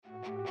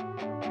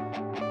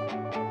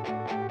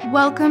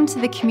Welcome to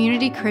the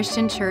Community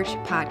Christian Church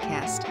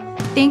podcast.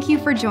 Thank you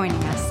for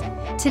joining us.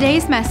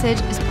 Today's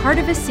message is part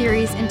of a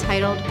series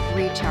entitled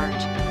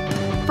Recharge.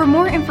 For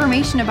more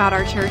information about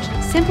our church,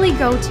 simply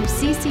go to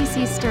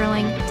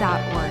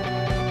cccsterling.org.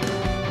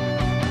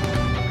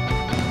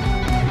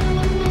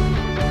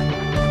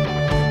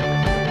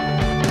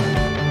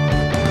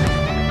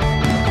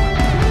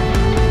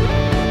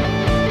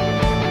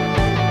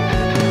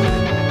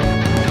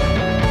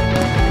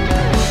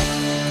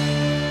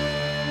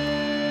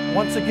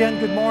 Once again,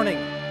 good morning.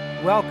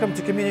 Welcome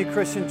to Community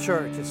Christian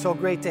Church. It's so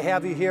great to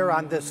have you here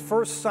on this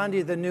first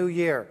Sunday of the new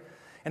year.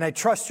 And I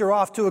trust you're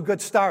off to a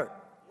good start.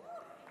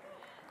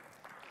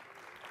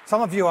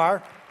 Some of you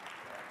are.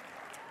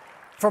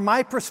 From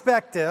my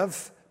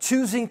perspective,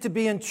 choosing to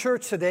be in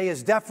church today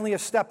is definitely a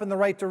step in the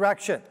right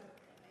direction.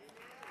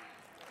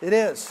 It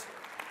is.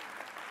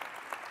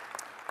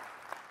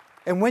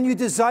 And when you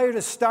desire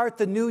to start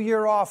the new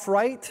year off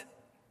right,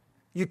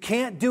 you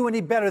can't do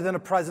any better than the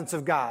presence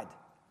of God.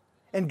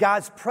 And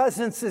God's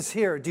presence is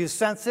here. Do you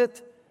sense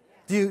it?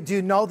 Do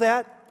you know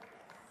that?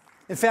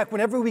 In fact,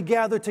 whenever we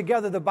gather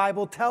together, the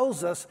Bible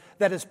tells us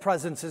that His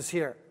presence is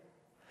here.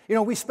 You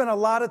know, we spend a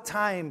lot of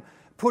time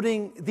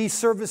putting these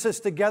services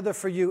together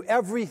for you.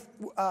 Every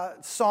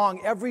song,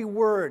 every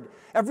word,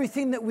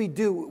 everything that we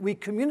do, we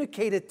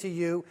communicate it to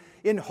you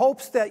in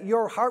hopes that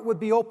your heart would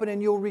be open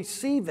and you'll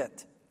receive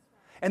it.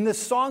 And this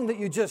song that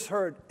you just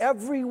heard,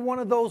 every one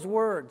of those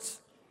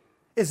words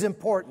is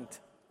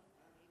important.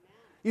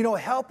 You know,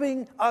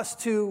 helping us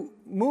to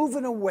move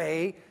in a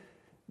way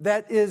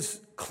that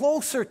is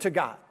closer to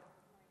God,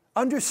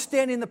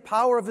 understanding the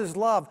power of His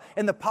love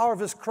and the power of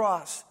His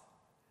cross.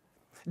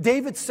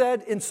 David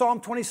said in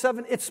Psalm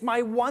 27, "It's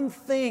my one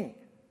thing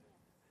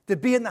to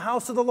be in the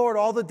house of the Lord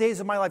all the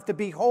days of my life, to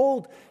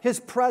behold His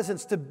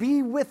presence, to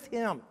be with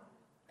Him."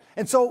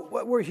 And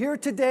so we're here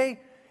today,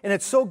 and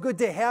it's so good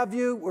to have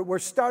you. We're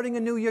starting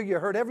a new year. You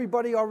heard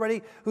everybody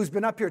already who's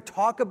been up here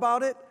talk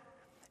about it.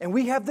 And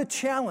we have the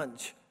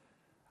challenge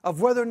of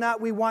whether or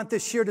not we want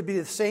this year to be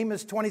the same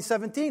as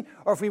 2017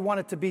 or if we want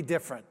it to be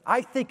different.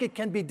 I think it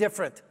can be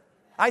different.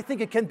 I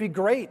think it can be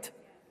great.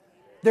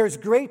 There's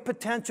great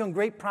potential and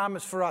great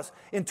promise for us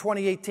in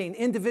 2018,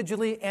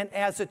 individually and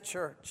as a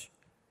church.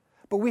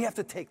 But we have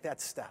to take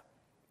that step.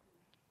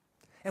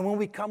 And when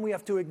we come, we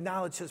have to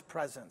acknowledge His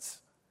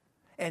presence.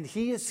 And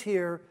He is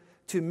here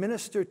to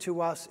minister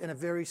to us in a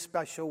very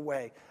special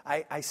way.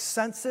 I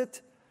sense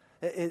it.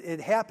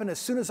 It happened as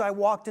soon as I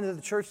walked into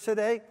the church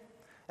today.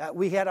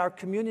 We had our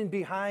communion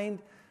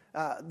behind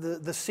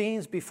the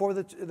scenes before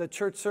the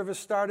church service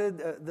started.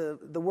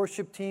 The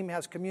worship team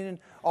has communion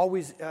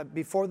always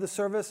before the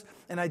service.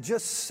 And I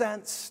just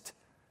sensed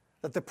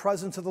that the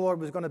presence of the Lord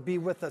was going to be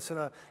with us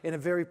in a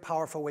very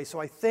powerful way.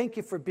 So I thank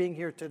you for being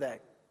here today.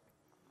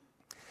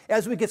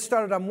 As we get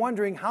started, I'm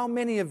wondering how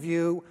many of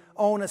you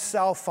own a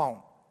cell phone?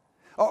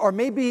 Or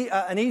maybe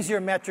an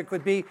easier metric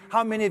would be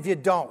how many of you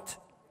don't?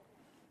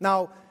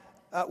 Now,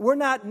 we're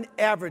not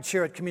average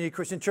here at Community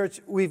Christian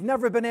Church. We've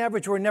never been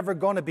average. We're never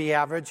going to be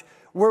average.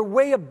 We're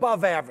way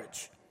above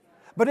average.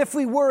 But if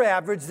we were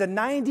average, then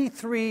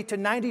 93 to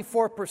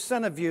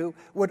 94% of you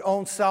would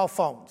own cell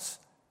phones.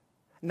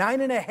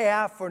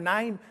 9.5 or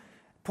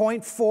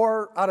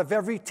 9.4 out of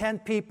every 10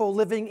 people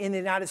living in the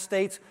United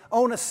States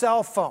own a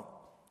cell phone.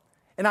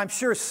 And I'm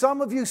sure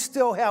some of you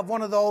still have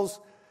one of those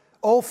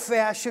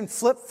old-fashioned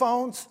flip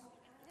phones.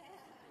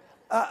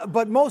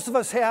 But most of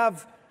us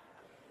have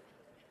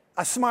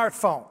a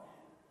smartphone.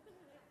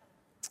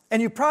 And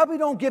you probably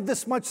don't give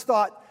this much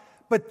thought,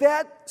 but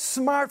that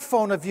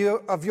smartphone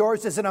of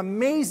yours is an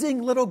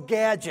amazing little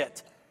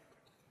gadget.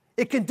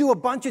 It can do a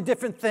bunch of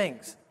different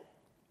things.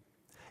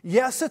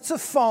 Yes, it's a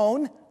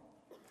phone,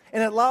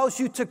 and it allows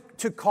you to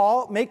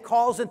call, make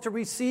calls, and to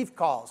receive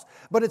calls.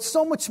 But it's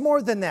so much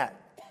more than that.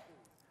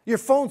 Your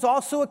phone's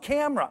also a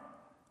camera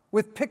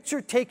with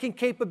picture-taking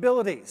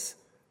capabilities.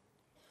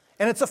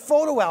 And it's a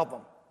photo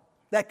album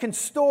that can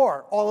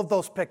store all of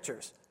those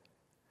pictures.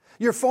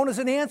 Your phone is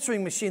an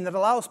answering machine that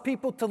allows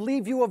people to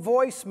leave you a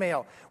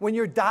voicemail when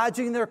you're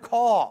dodging their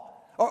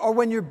call or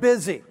when you're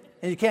busy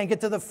and you can't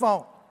get to the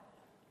phone.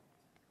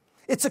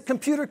 It's a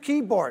computer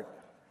keyboard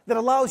that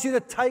allows you to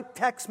type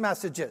text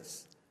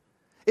messages.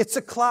 It's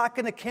a clock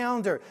and a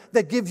calendar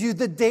that gives you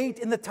the date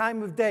and the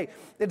time of day.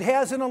 It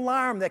has an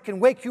alarm that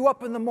can wake you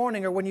up in the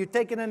morning or when you're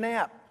taking a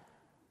nap.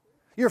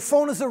 Your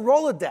phone is a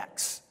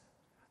Rolodex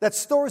that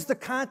stores the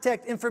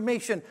contact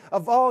information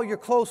of all your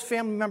close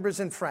family members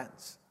and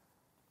friends.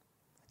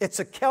 It's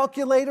a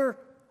calculator,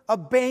 a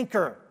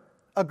banker,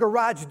 a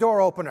garage door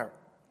opener,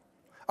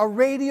 a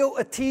radio,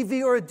 a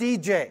TV, or a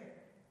DJ.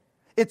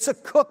 It's a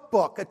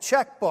cookbook, a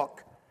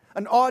checkbook,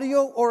 an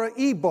audio or an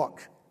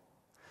e-book,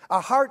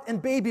 a heart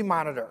and baby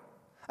monitor,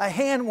 a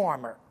hand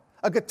warmer,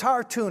 a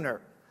guitar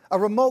tuner, a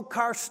remote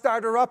car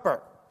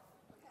starter-upper.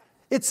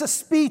 It's a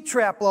speed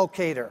trap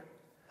locator,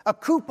 a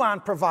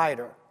coupon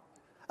provider,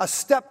 a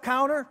step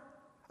counter,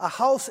 a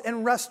house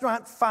and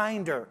restaurant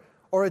finder,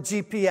 or a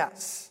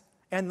GPS.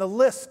 And the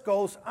list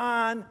goes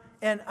on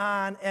and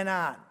on and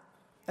on.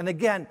 And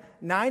again,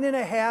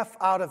 9.5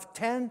 out of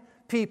 10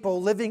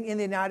 people living in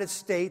the United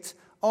States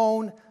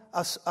own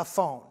a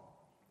phone.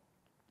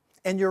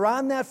 And you're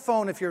on that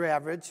phone, if you're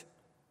average,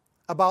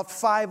 about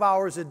 5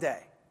 hours a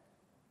day.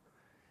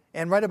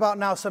 And right about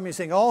now, some of you are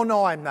saying, oh,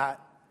 no, I'm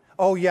not.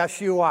 Oh, yes,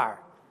 you are.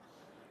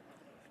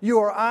 You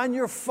are on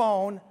your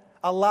phone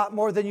a lot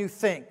more than you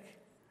think.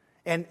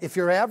 And if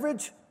you're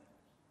average,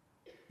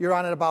 you're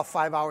on it about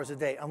 5 hours a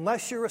day.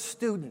 Unless you're a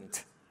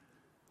student,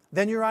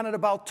 then you're on it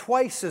about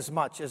twice as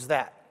much as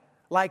that,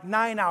 like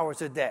 9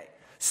 hours a day.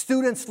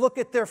 Students look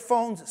at their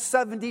phones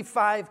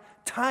 75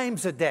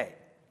 times a day.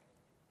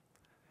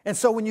 And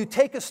so when you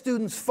take a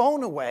student's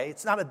phone away,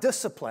 it's not a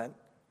discipline,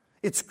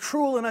 it's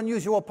cruel and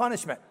unusual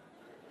punishment.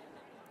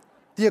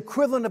 The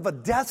equivalent of a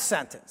death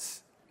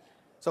sentence.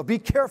 So be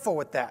careful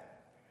with that.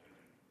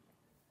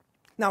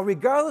 Now,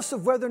 regardless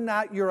of whether or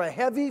not you're a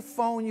heavy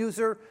phone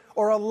user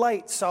or a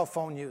light cell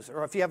phone user,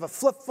 or if you have a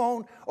flip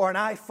phone or an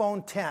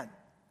iPhone 10,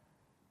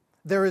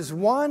 there is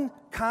one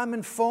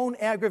common phone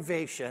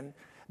aggravation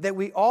that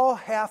we all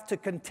have to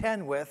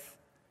contend with,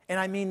 and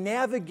I mean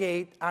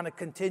navigate on a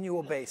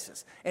continual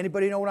basis.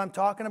 Anybody know what I'm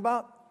talking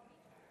about?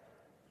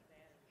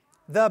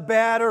 The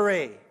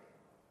battery.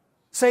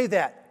 Say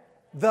that.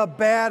 The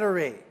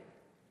battery.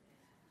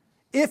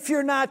 If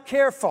you're not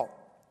careful,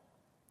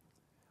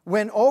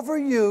 when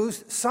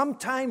overused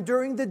sometime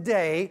during the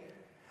day,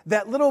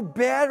 that little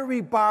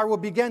battery bar will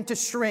begin to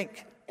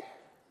shrink.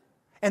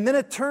 And then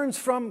it turns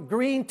from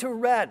green to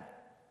red.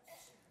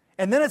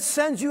 And then it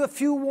sends you a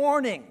few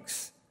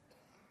warnings.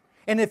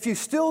 And if you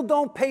still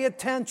don't pay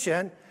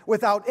attention,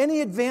 without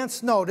any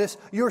advance notice,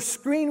 your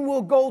screen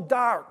will go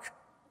dark.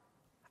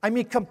 I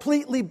mean,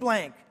 completely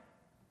blank.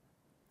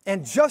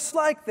 And just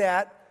like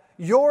that,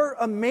 your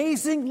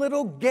amazing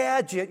little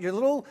gadget, your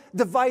little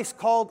device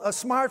called a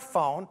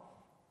smartphone,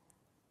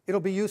 it'll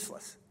be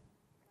useless.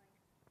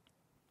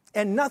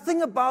 And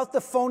nothing about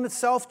the phone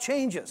itself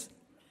changes.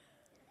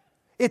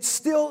 It's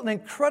still an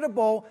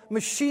incredible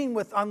machine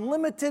with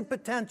unlimited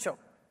potential.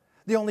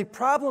 The only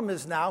problem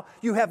is now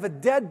you have a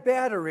dead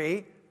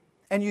battery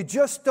and you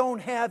just don't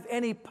have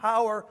any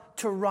power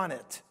to run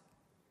it.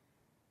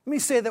 Let me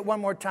say that one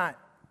more time.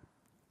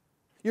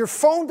 Your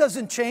phone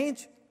doesn't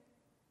change.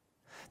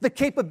 The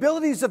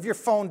capabilities of your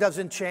phone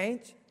doesn't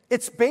change.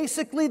 It's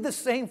basically the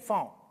same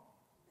phone.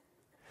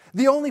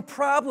 The only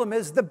problem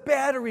is the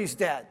battery's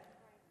dead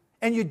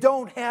and you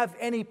don't have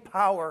any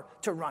power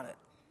to run it.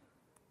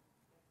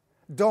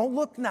 Don't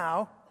look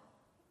now,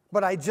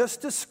 but I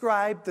just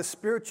described the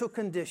spiritual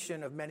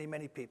condition of many,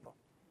 many people.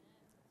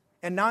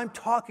 And now I'm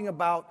talking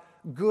about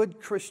good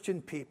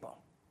Christian people.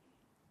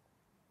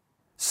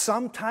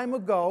 Some time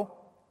ago,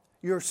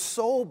 your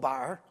soul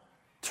bar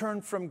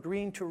turned from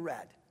green to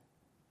red.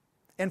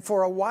 And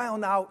for a while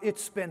now,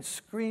 it's been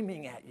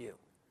screaming at you.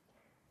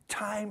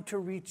 Time to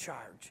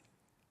recharge.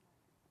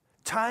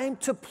 Time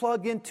to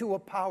plug into a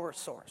power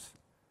source.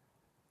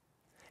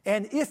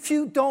 And if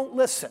you don't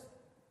listen,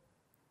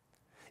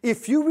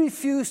 if you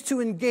refuse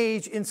to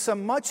engage in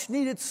some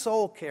much-needed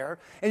soul care,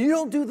 and you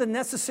don't do the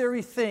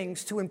necessary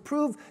things to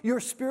improve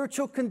your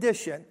spiritual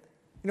condition,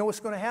 you know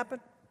what's going to happen?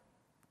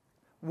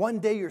 One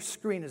day your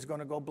screen is going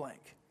to go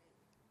blank.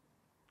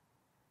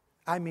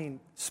 I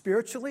mean,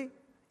 spiritually,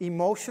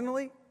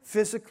 emotionally,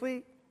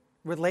 physically,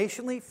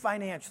 relationally,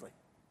 financially.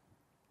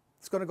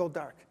 It's going to go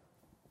dark.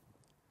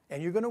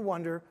 And you're going to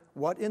wonder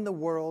what in the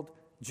world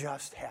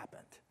just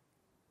happened.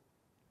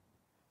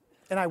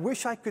 And I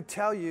wish I could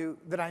tell you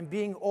that I'm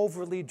being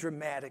overly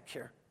dramatic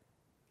here.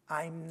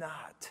 I'm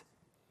not.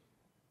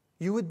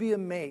 You would be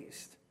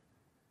amazed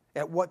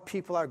at what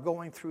people are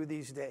going through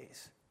these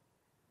days.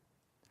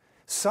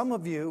 Some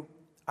of you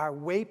are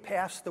way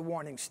past the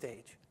warning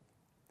stage,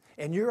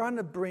 and you're on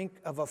the brink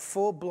of a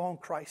full-blown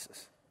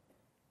crisis.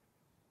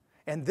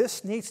 And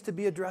this needs to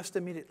be addressed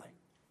immediately.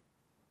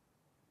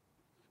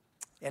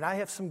 And I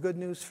have some good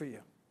news for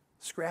you.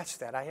 Scratch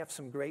that. I have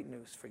some great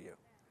news for you.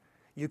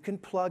 You can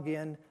plug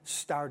in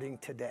starting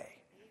today.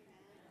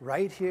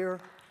 Right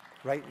here,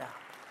 right now.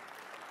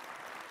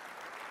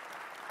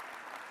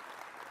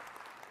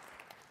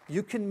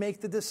 You can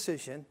make the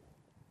decision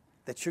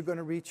that you're going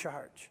to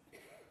recharge.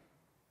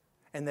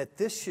 And that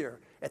this year,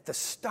 at the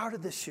start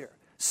of this year,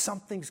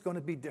 something's going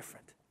to be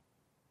different.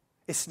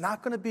 It's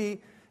not going to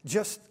be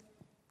just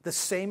the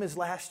same as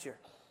last year.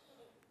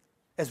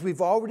 As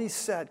we've already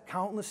said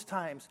countless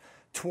times,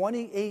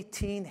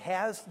 2018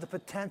 has the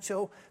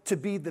potential to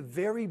be the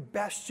very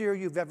best year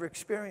you've ever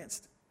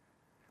experienced.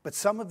 But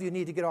some of you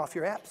need to get off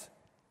your apps.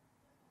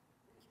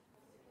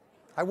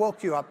 I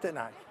woke you up, didn't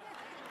I?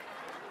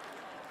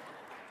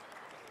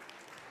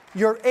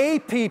 Your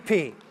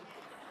APP,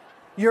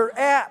 your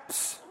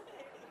apps.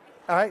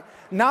 All right?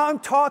 Now I'm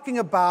talking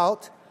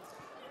about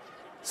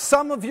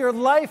some of your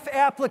life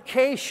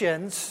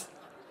applications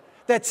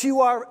that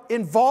you are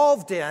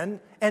involved in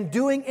and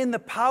doing in the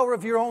power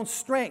of your own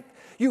strength.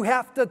 You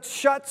have to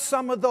shut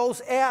some of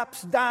those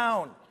apps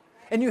down.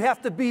 And you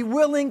have to be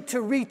willing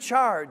to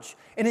recharge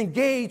and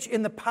engage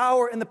in the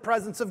power and the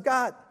presence of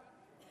God.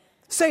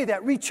 Say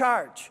that,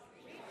 recharge.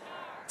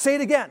 Say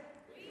it again.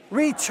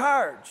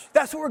 Recharge.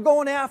 That's what we're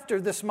going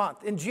after this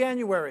month in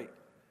January.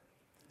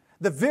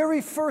 The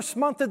very first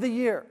month of the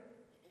year.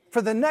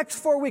 For the next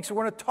 4 weeks,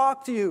 we're going to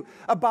talk to you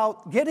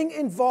about getting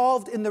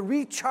involved in the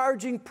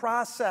recharging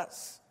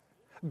process.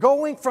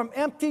 Going from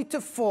empty to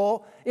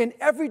full in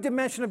every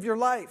dimension of your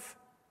life.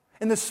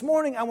 And this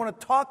morning, I want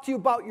to talk to you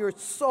about your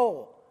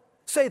soul.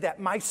 Say that,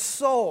 my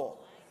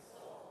soul.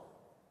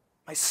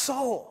 My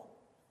soul.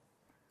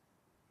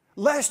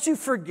 Lest you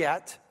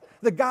forget,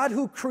 the God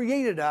who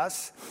created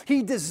us,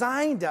 He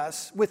designed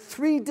us with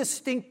 3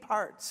 distinct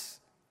parts: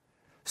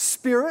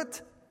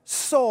 spirit,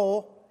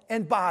 soul,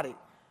 and body.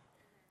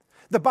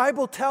 The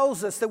Bible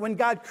tells us that when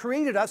God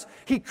created us,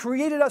 He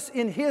created us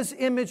in His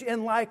image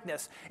and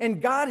likeness.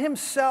 And God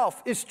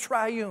Himself is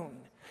triune.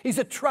 He's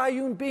a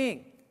triune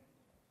being.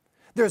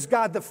 There's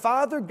God the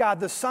Father, God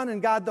the Son,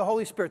 and God the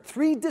Holy Spirit.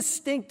 3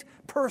 distinct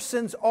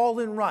persons all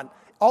in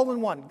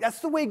one. That's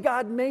the way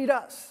God made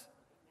us.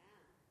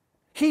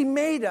 He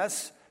made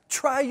us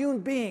triune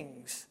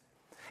beings.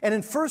 And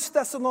in 1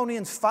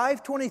 Thessalonians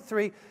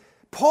 5:23,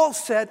 Paul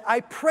said,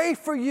 I pray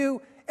for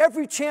you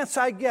every chance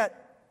I get.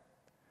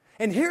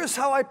 And here's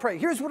how I pray.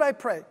 Here's what I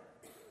pray.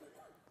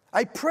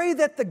 I pray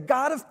that the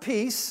God of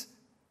peace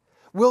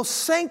will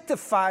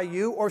sanctify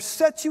you or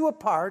set you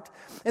apart,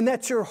 and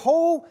that your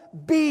whole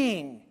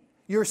being,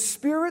 your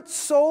spirit,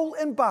 soul,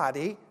 and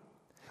body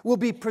will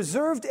be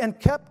preserved and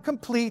kept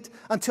complete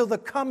until the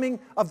coming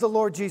of the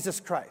Lord Jesus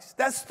Christ.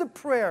 That's the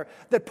prayer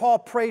that Paul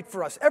prayed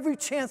for us every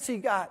chance he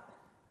got.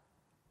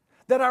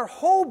 That our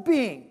whole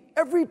being,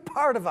 every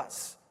part of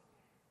us,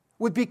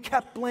 would be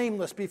kept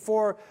blameless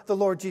before the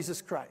Lord Jesus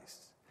Christ.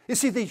 You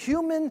see, the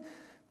human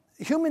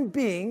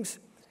beings,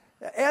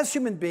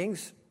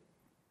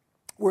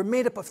 we're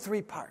made up of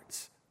 3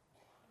 parts.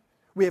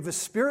 We have a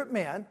spirit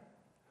man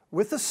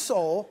with a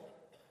soul,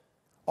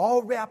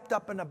 all wrapped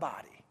up in a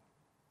body.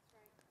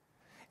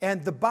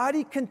 And the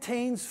body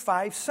contains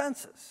 5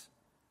 senses.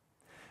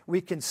 We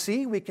can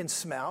see, we can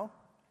smell,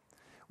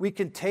 we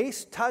can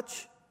taste,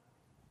 touch,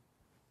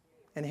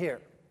 and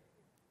hear.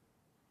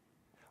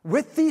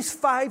 With these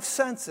 5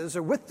 senses,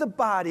 or with the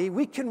body,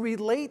 we can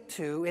relate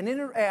to and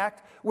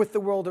interact with the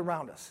world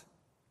around us.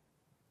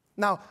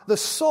 Now, the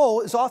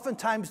soul is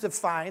oftentimes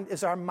defined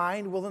as our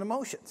mind, will, and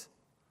emotions.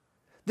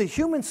 The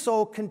human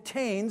soul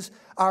contains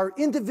our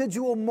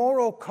individual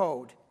moral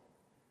code.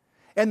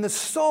 And the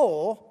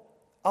soul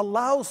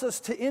allows us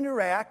to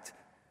interact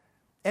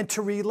and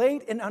to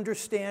relate and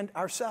understand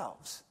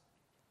ourselves.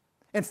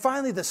 And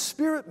finally, the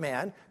spirit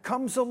man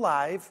comes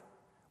alive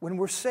when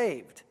we're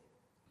saved.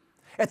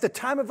 At the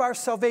time of our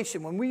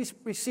salvation, when we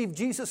receive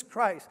Jesus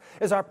Christ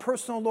as our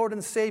personal Lord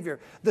and Savior,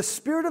 the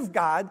Spirit of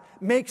God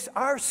makes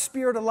our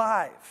spirit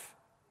alive.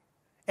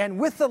 And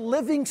with a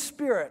living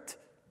spirit,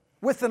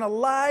 with an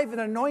alive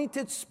and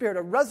anointed spirit,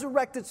 a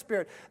resurrected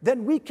spirit,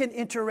 then we can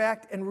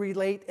interact and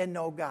relate and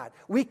know God.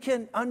 We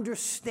can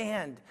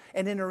understand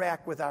and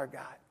interact with our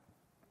God.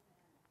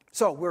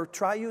 So we're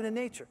triune in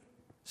nature,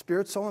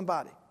 spirit, soul, and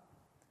body.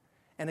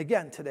 And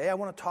again, today I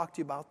want to talk to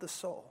you about the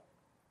soul.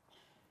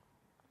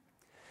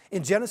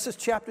 In Genesis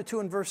chapter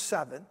 2 and verse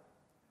 7,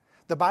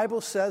 the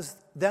Bible says,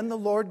 Then the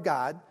Lord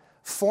God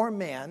formed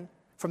man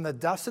from the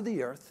dust of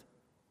the earth.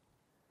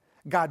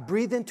 God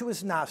breathed into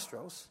his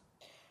nostrils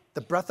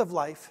the breath of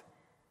life,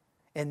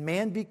 and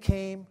man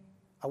became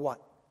a what?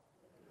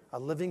 A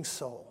living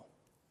soul.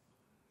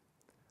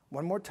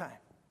 One more time.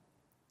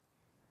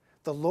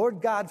 The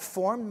Lord God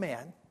formed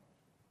man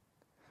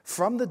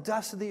from the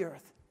dust of the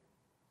earth.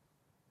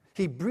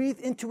 He breathed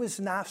into his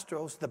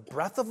nostrils the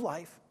breath of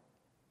life,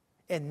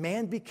 and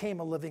man became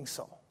a living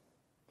soul.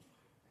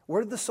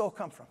 Where did the soul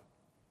come from?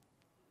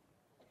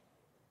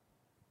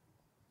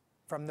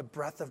 From the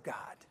breath of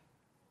God.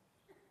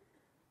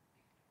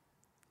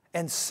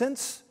 And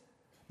since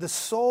the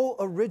soul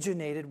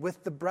originated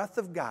with the breath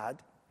of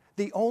God,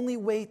 the only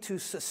way to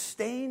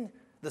sustain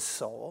the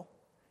soul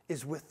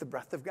is with the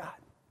breath of God.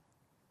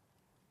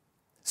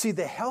 See,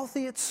 the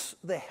healthiest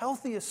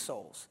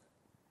souls,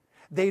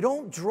 they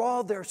don't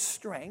draw their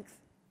strength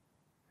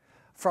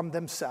from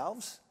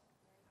themselves,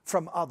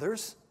 from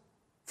others,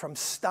 from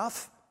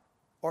stuff,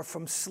 or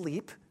from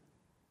sleep.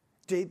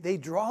 They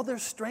draw their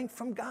strength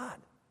from God.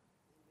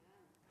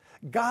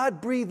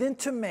 God breathed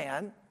into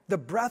man the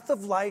breath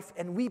of life,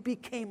 and we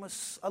became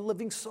a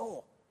living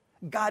soul.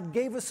 God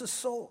gave us a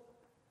soul.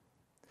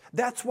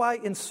 That's why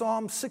in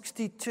Psalm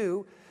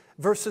 62,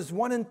 verses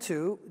 1 and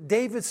 2,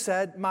 David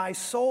said, My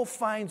soul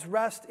finds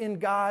rest in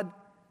God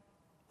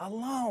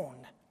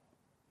alone.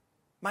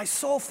 My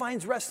soul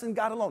finds rest in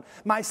God alone.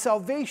 My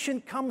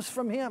salvation comes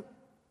from Him.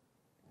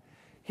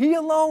 He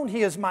alone,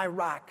 He is my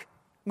rock,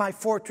 my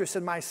fortress,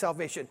 and my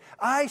salvation.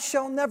 I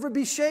shall never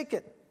be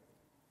shaken.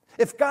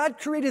 If God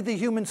created the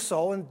human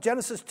soul, and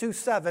Genesis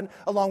 2:7,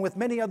 along with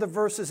many other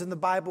verses in the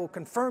Bible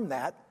confirm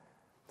that,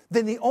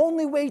 then the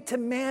only way to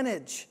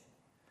manage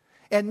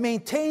and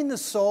maintain the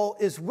soul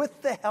is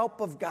with the help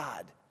of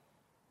God.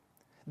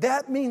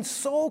 That means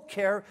soul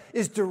care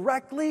is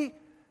directly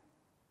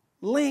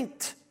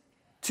linked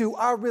to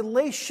our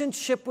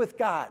relationship with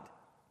God.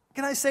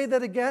 Can I say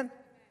that again?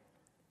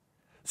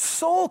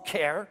 soul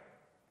care,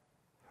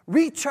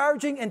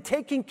 recharging and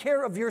taking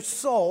care of your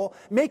soul,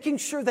 making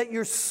sure that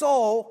your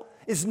soul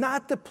is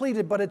not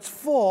depleted, but it's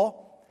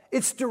full,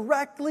 it's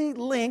directly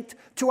linked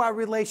to our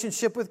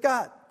relationship with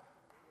God.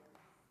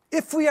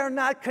 If we are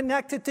not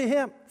connected to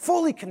Him,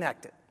 fully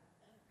connected,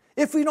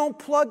 if we don't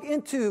plug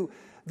into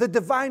the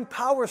divine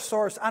power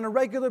source on a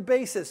regular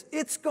basis,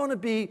 it's going to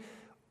be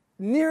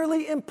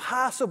nearly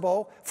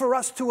impossible for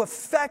us to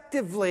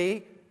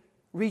effectively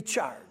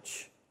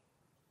recharge.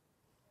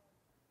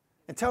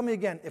 And tell me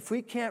again, if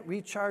we can't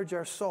recharge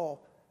our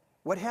soul,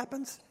 what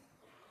happens?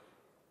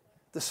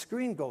 The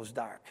screen goes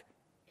dark.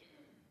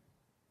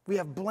 We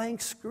have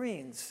blank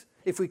screens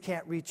if we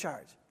can't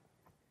recharge.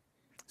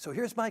 So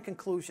here's my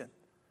conclusion.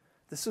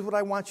 This is what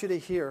I want you to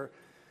hear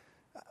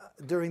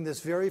during this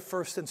very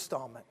first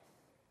installment.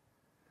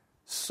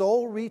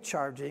 Soul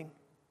recharging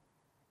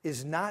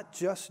is not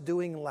just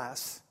doing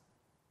less,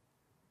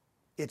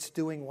 it's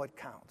doing what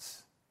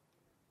counts,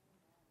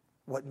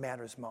 what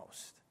matters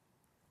most.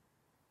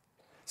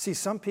 See,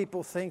 some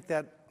people think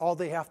that all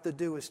they have to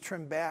do is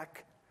trim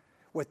back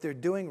what they're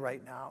doing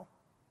right now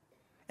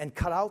and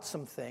cut out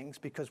some things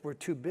because we're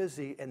too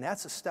busy, and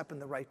that's a step in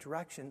the right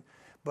direction,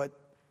 but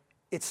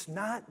it's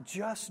not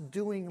just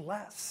doing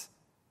less.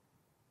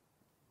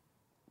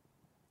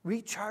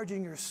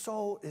 Recharging your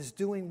soul is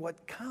doing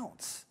what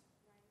counts.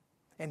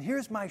 And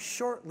here's my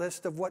short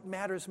list of what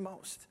matters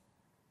most.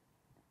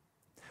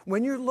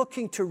 When you're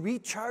looking to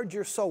recharge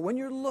your soul, when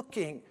you're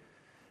looking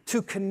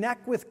to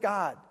connect with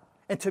God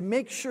and to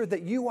make sure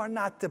that you are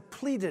not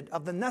depleted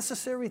of the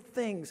necessary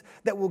things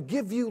that will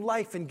give you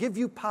life and give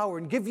you power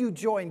and give you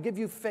joy and give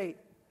you faith,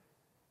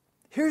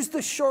 here's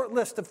the short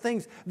list of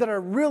things that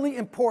are really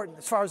important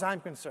as far as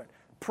I'm concerned.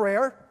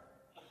 Prayer,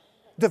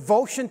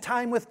 devotion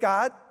time with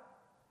God,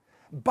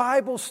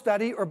 Bible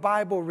study or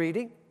Bible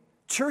reading,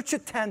 church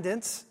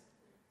attendance,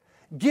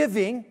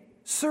 giving,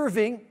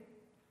 serving,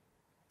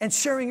 and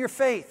sharing your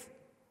faith.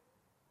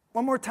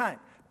 One more time.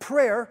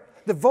 Prayer,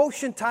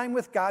 devotion time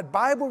with God,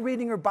 Bible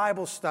reading or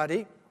Bible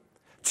study,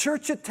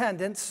 church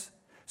attendance,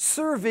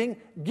 serving,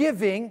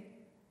 giving,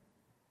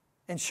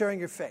 and sharing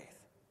your faith.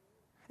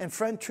 And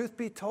friend, truth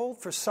be told,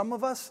 for some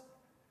of us,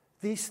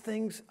 these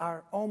things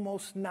are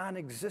almost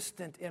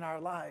non-existent in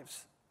our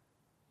lives.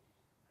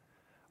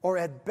 Or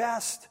at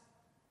best,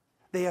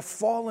 they have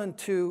fallen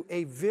to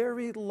a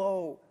very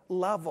low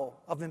level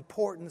of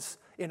importance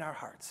in our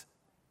hearts.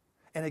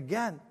 And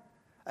again,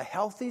 a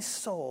healthy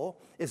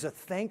soul is a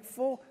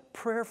thankful,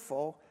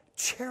 prayerful,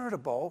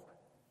 charitable,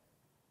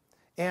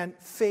 and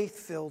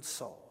faith-filled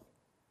soul.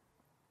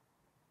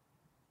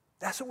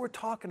 That's what we're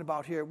talking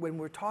about here when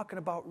we're talking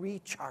about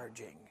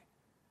recharging.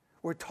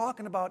 We're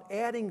talking about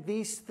adding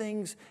these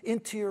things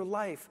into your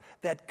life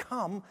that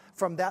come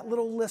from that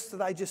little list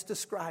that I just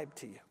described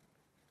to you.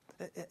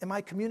 Am I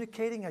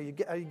communicating? Are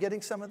you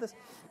getting some of this?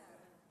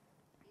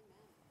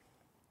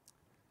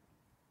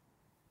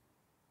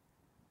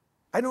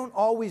 I don't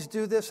always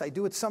do this. I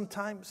do it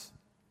sometimes.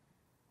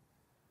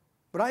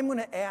 But I'm going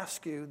to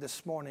ask you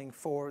this morning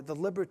for the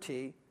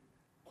liberty,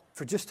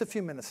 for just a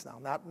few minutes now,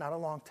 not a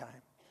long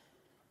time,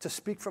 to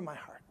speak from my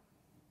heart.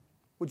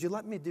 Would you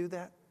let me do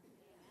that?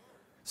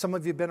 Some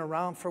of you have been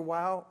around for a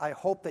while. I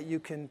hope that you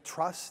can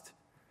trust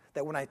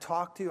that when I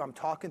talk to you, I'm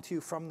talking to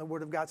you from the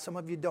Word of God. Some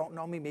of you don't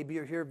know me. Maybe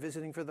you're here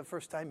visiting for the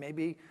first time.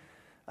 Maybe,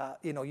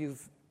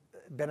 you've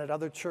been at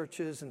other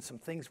churches and some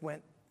things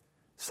went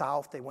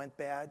south, they went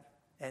bad,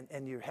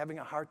 and you're having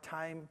a hard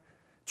time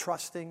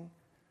trusting.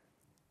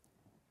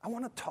 I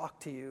want to talk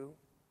to you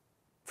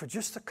for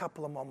just a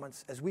couple of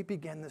moments as we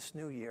begin this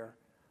new year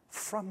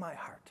from my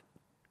heart.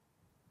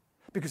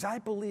 Because I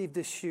believe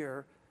this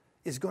year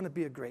is going to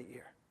be a great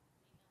year.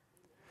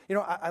 You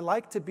know, I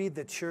like to be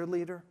the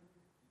cheerleader.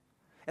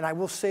 And I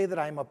will say that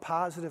I'm a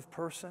positive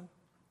person.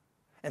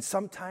 And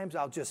sometimes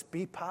I'll just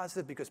be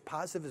positive because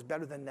positive is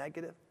better than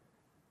negative.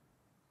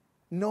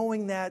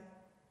 Knowing that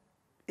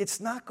it's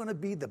not going to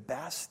be the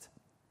best.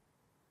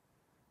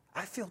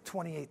 I feel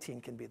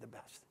 2018 can be the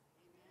best.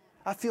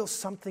 I feel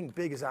something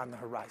big is on the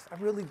horizon. I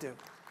really do.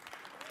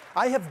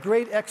 I have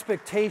great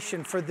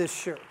expectation for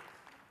this year.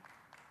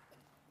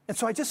 And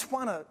so I just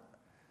want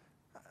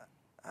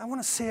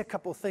to say a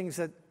couple of things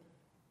that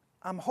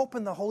I'm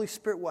hoping the Holy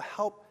Spirit will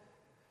help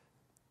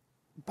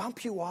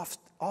bump you off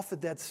the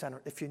dead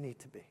center if you need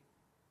to be.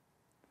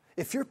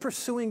 If you're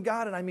pursuing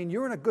God, and I mean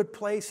you're in a good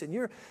place, and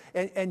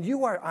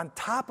you are on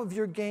top of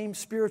your game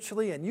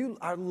spiritually, and you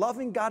are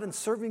loving God and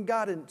serving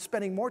God and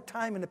spending more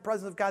time in the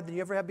presence of God than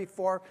you ever have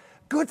before,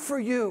 good for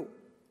you.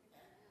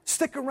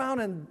 Stick around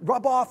and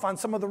rub off on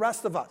some of the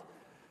rest of us.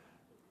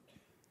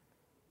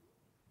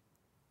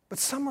 But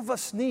some of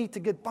us need to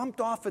get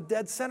bumped off a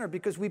dead center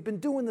because we've been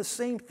doing the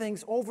same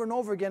things over and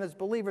over again as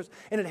believers,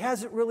 and it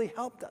hasn't really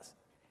helped us.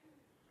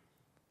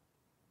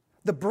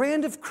 The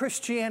brand of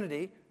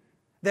Christianity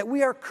that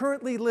we are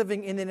currently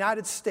living in the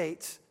United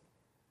States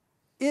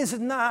is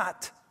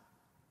not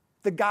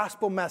the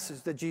gospel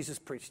message that Jesus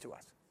preached to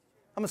us.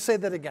 I'm going to say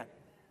that again.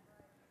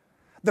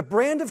 The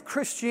brand of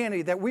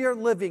Christianity that we are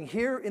living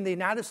here in the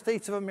United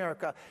States of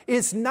America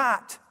is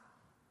not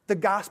the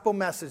gospel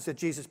message that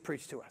Jesus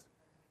preached to us.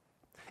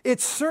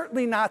 It's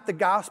certainly not the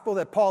gospel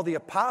that Paul the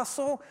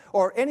Apostle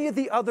or any of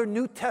the other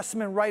New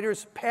Testament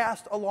writers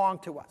passed along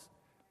to us.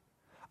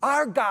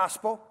 Our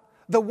gospel,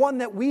 the one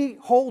that we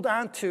hold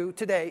on to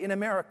today in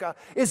America,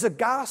 is a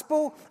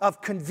gospel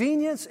of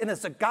convenience and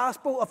it's a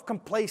gospel of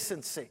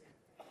complacency.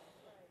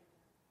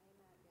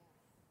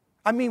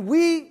 I mean,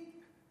 we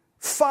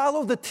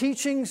follow the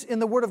teachings in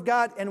the Word of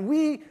God and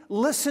we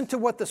listen to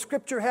what the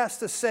Scripture has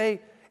to say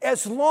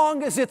as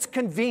long as it's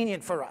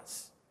convenient for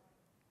us.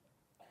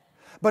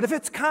 But if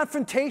it's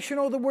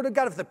confrontational, the Word of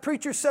God, if the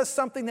preacher says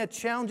something that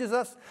challenges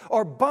us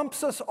or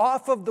bumps us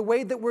off of the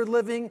way that we're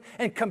living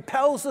and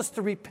compels us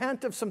to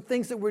repent of some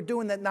things that we're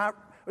doing that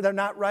are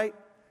not right,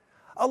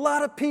 a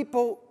lot of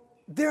people,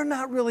 they're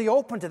not really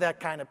open to that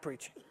kind of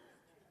preaching.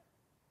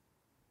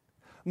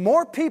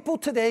 More people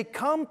today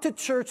come to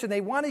church and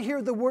they want to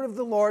hear the word of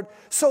the Lord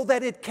so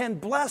that it can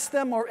bless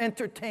them or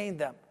entertain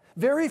them.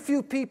 Very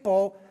few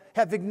people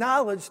have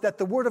acknowledged that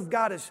the word of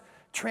God is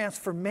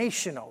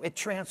transformational. It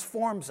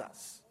transforms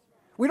us.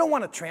 We don't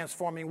want a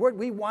transforming word.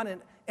 We want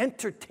an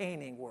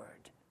entertaining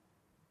word.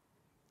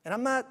 And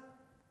I'm not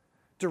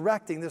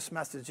directing this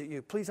message at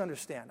you. Please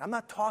understand. I'm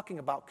not talking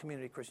about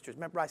community Christian churches.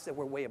 Remember I said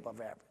we're way above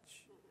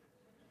average.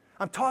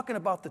 I'm talking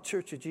about the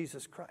Church of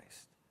Jesus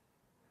Christ.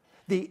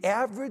 The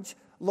average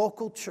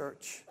local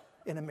church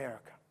in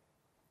America.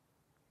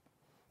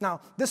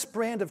 Now, this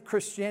brand of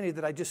Christianity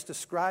that I just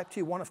described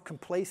to you, one of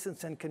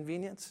complacence and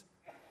convenience,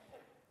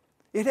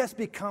 it has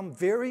become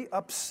very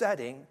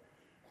upsetting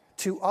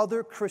to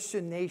other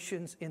Christian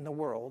nations in the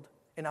world,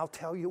 and I'll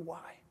tell you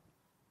why.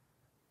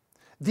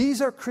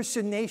 These are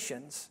Christian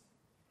nations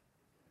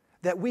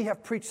that we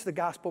have preached the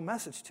gospel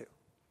message to.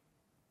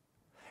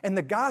 And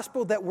the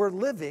gospel that we're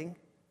living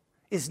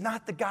is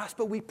not the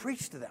gospel we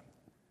preach to them.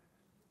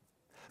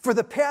 For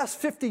the past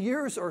 50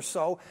 years or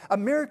so,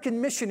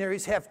 American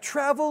missionaries have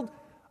traveled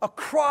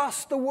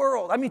across the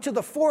world, to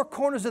the four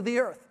corners of the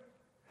earth.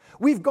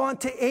 We've gone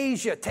to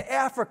Asia, to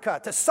Africa,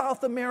 to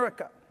South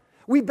America.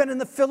 We've been in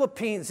the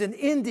Philippines, in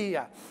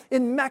India,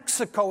 in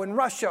Mexico, in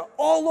Russia,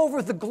 all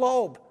over the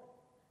globe.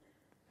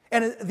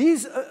 And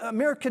these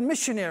American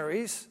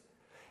missionaries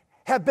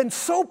have been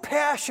so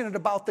passionate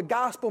about the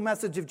gospel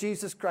message of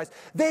Jesus Christ.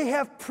 They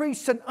have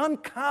preached an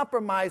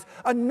uncompromised,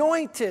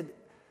 anointed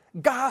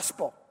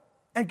gospel.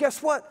 And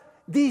guess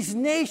what? These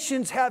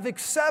nations have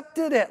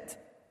accepted it.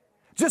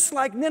 Just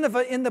like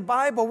Nineveh in the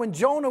Bible, when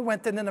Jonah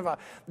went to Nineveh,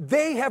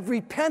 they have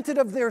repented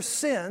of their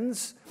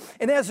sins,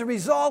 and as a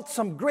result,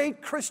 some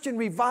great Christian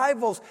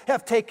revivals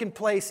have taken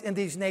place in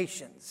these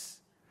nations.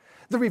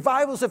 The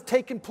revivals have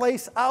taken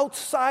place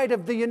outside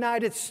of the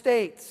United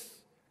States.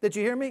 Did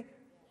you hear me?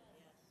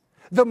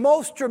 The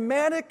most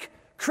dramatic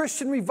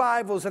Christian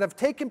revivals that have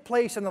taken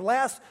place in the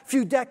last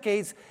few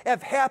decades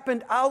have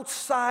happened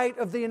outside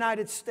of the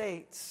United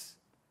States,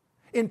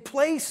 in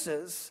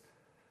places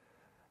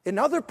in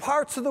other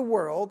parts of the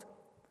world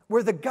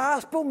where the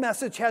gospel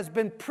message has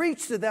been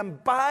preached to them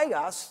by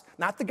us,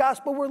 not the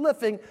gospel we're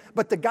living,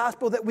 but the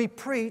gospel that we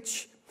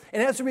preach.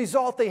 And as a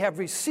result, they have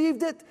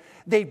received it,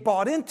 they've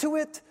bought into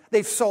it,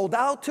 they've sold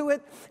out to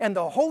it, and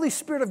the Holy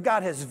Spirit of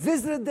God has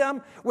visited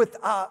them with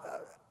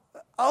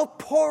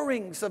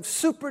outpourings of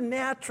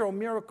supernatural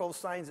miracles,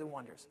 signs, and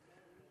wonders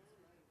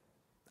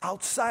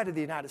outside of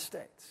the United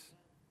States.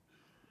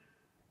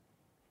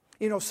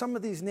 You know, some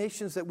of these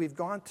nations that we've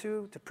gone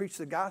to preach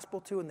the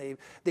gospel to, and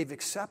they've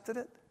accepted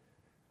it.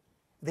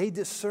 They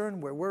discern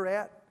where we're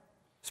at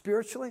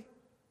spiritually.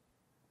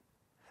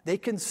 They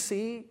can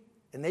see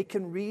and they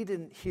can read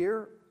and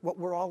hear what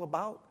we're all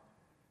about.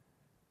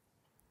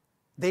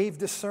 They've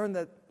discerned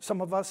that some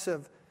of us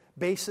have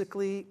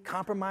basically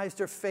compromised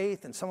their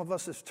faith, and some of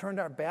us have turned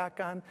our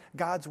back on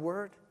God's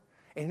word.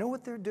 And you know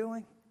what they're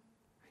doing?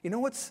 You know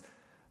what's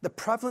the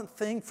prevalent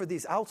thing for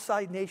these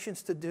outside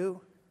nations to do?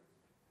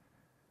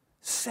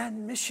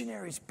 Send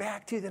missionaries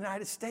back to the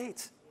United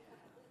States.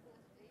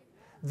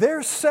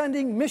 They're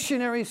sending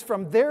missionaries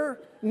from their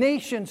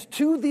nations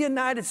to the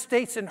United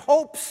States in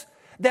hopes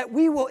that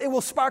it will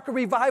spark a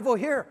revival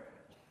here.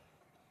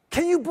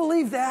 Can you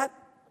believe that?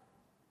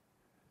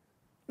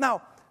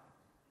 Now,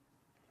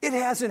 it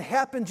hasn't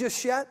happened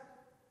just yet,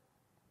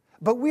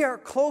 but we are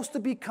close to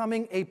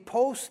becoming a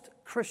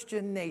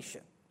post-Christian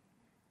nation.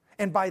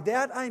 And by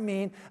that I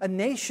mean a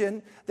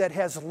nation that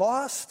has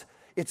lost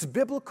its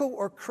biblical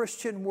or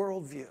Christian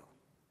worldview.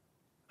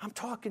 I'm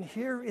talking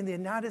here in the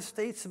United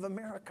States of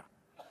America,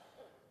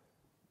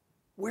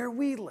 where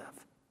we live.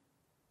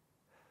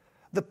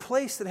 The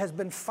place that has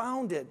been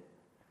founded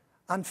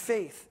on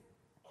faith.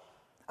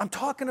 I'm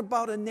talking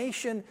about a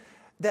nation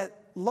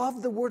that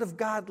loved the Word of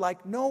God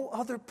like no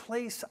other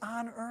place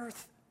on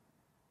earth.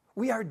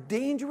 We are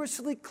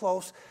dangerously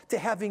close to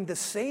having the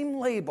same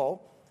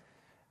label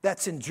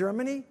that's in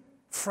Germany,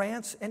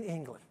 France, and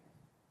England.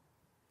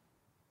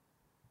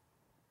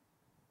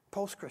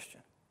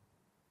 Post-Christian.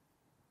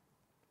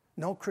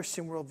 No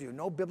Christian worldview,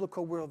 no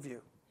biblical worldview,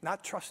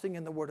 not trusting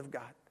in the Word of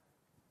God,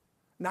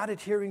 not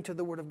adhering to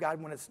the Word of God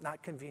when it's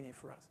not convenient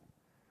for us.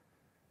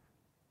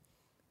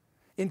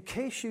 In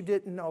case you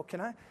didn't know,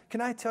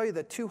 can I tell you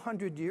that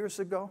 200 years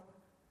ago,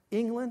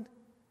 England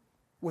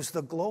was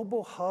the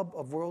global hub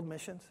of world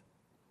missions?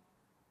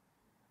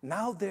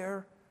 Now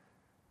they're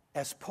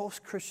as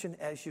post-Christian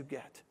as you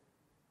get.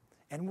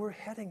 And we're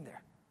heading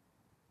there.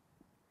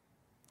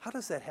 How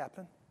does that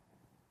happen?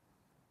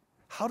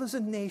 How does a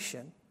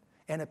nation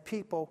and a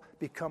people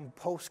become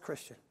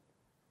post-Christian?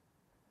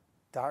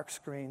 Dark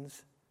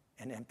screens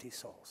and empty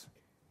souls.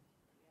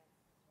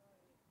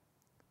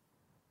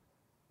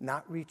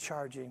 Not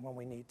recharging when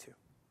we need to.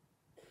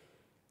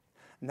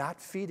 Not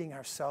feeding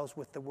ourselves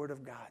with the Word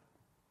of God.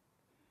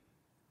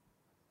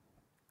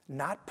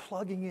 Not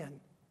plugging in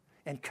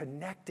and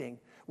connecting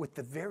with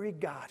the very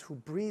God who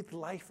breathed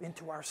life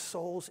into our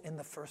souls in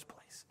the first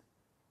place.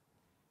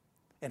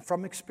 And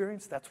from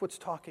experience, that's what's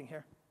talking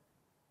here.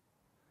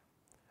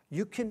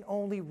 You can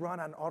only run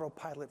on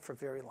autopilot for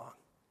very long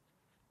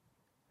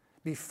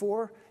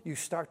before you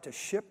start to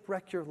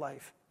shipwreck your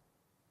life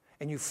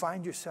and you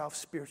find yourself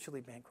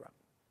spiritually bankrupt.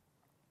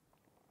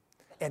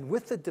 And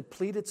with a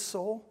depleted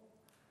soul,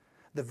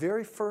 the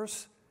very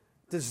first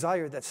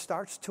desire that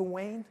starts to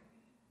wane,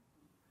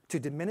 to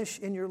diminish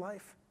in your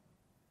life,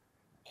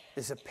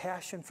 is a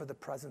passion for the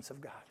presence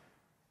of God.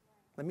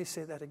 Let me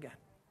say that again.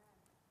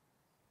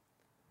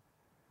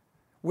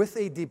 With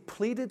a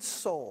depleted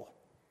soul,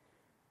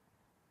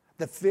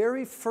 the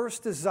very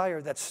first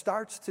desire that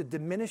starts to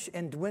diminish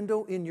and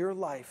dwindle in your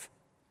life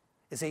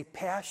is a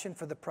passion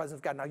for the presence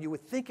of God. Now, you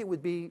would think it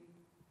would be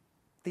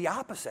the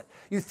opposite.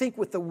 You think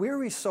with the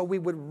weary soul, we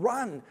would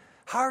run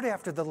hard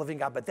after the living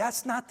God, but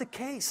that's not the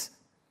case.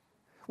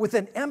 With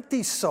an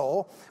empty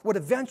soul, what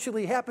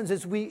eventually happens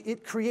is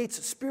it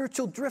creates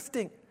spiritual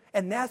drifting,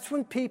 and that's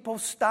when people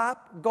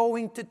stop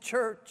going to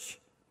church.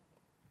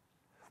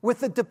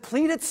 With a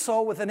depleted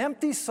soul, with an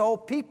empty soul,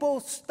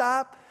 people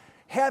stop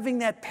having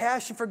that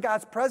passion for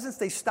God's presence.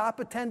 They stop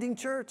attending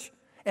church.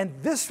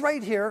 And this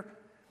right here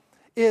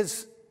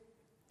is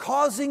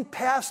causing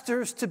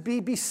pastors to be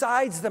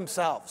besides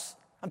themselves.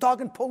 I'm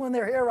talking pulling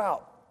their hair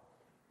out.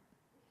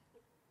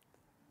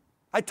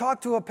 I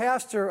talked to a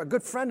pastor, a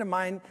good friend of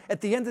mine,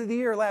 at the end of the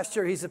year last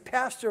year. He's a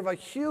pastor of a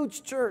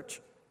huge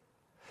church.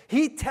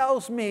 He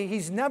tells me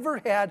he's never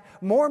had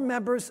more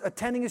members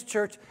attending his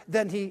church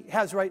than he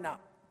has right now.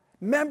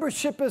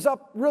 Membership is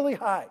up really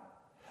high,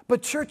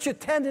 but church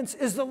attendance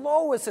is the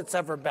lowest it's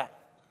ever been.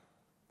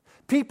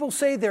 People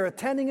say they're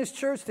attending his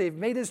church, they've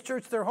made his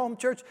church their home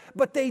church,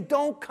 but they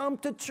don't come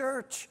to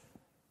church.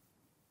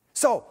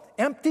 So,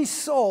 empty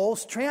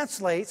souls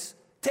translates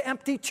to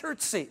empty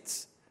church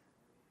seats.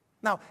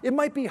 Now, it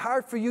might be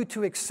hard for you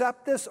to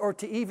accept this or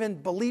to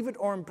even believe it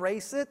or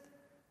embrace it,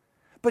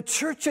 but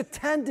church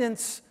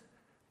attendance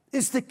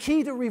is the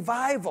key to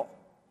revival.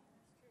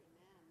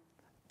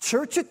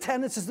 Church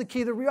attendance is the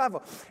key to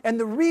revival. And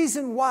the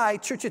reason why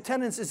church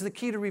attendance is the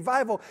key to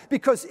revival,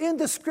 because in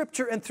the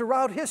scripture and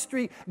throughout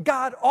history,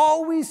 God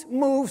always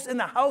moves in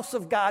the house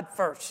of God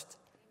first.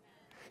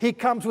 He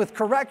comes with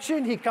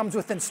correction, he comes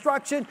with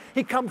instruction,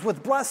 he comes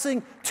with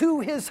blessing to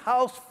his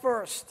house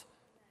first.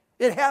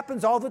 It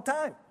happens all the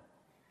time.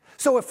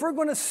 So if we're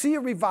going to see a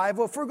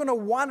revival, if we're going to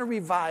want a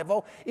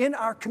revival in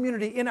our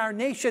community, in our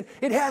nation,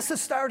 it has to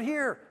start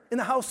here in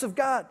the house of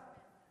God.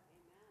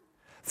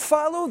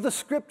 Follow the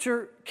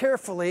scripture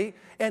carefully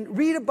and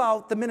read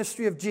about the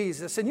ministry of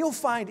Jesus, and you'll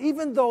find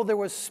even though there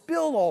was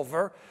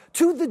spillover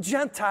to the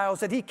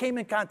Gentiles that he came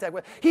in contact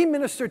with, he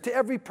ministered to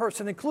every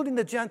person, including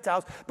the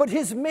Gentiles, but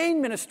his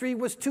main ministry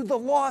was to the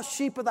lost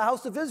sheep of the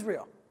house of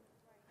Israel.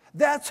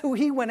 That's who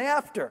he went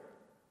after.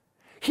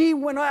 He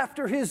went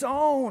after his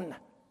own.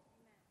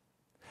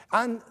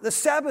 On the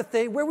Sabbath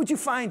day, where would you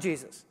find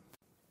Jesus?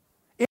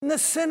 In the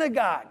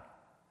synagogue.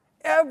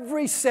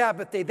 Every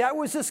Sabbath day, that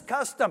was his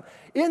custom.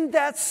 In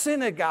that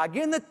synagogue,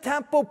 in the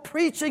temple,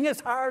 preaching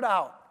his heart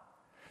out.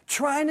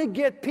 Trying to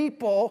get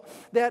people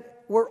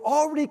that were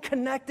already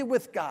connected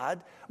with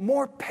God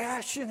more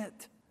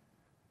passionate,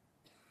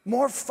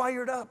 more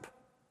fired up.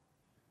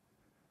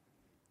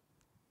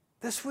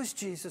 This was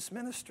Jesus'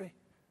 ministry.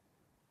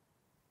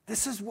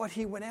 This is what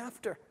he went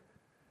after.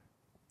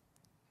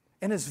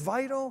 And as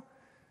vital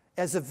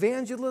as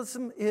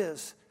evangelism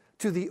is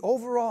to the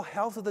overall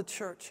health of the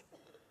church,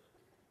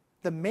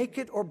 the make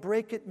it or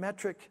break it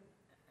metric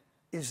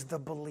is the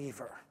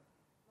believer.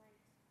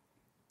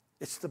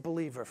 It's the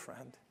believer,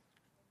 friend.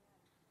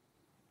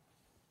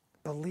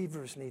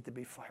 Believers need to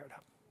be fired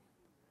up.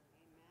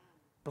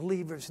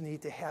 Believers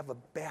need to have a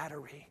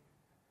battery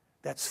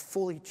that's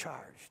fully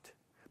charged.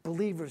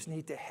 Believers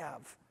need to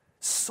have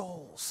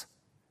souls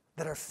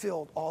that are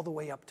filled all the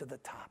way up to the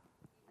top.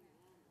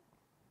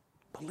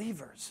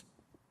 Believers.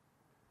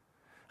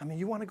 I mean,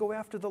 you want to go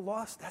after the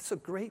lost? That's a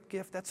great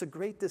gift. That's a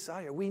great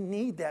desire. We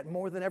need that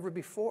more than ever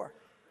before.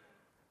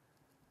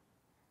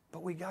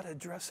 But we got to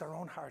address our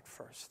own heart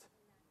first.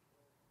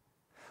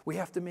 We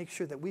have to make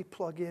sure that we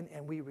plug in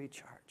and we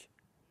recharge.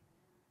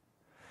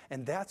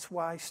 And that's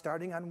why,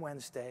 starting on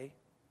Wednesday,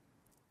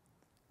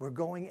 we're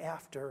going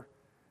after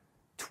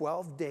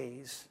 12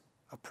 days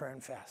of prayer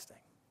and fasting.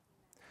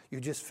 You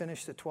just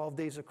finished the 12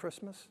 days of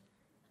Christmas?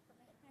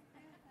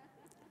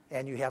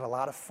 and you had a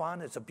lot of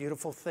fun. It's a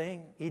beautiful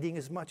thing, eating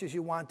as much as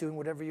you want, doing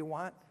whatever you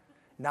want.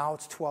 Now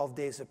it's 12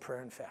 days of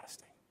prayer and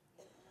fasting.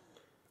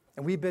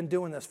 And we've been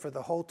doing this for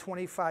the whole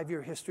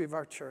 25-year history of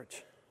our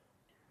church.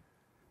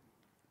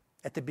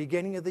 At the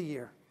beginning of the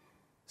year,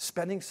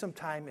 spending some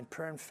time in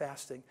prayer and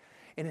fasting,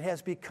 and it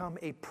has become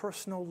a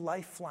personal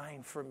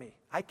lifeline for me.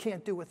 I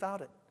can't do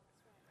without it.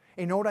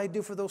 And you know what I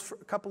do for those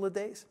couple of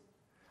days?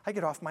 I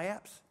get off my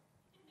apps.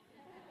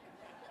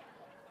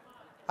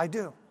 I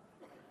do.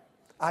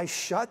 I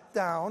shut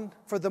down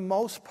for the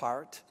most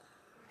part,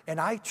 and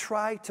I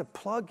try to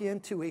plug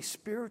into a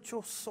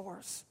spiritual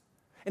source.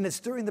 And it's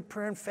during the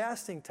prayer and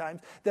fasting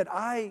times that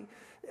I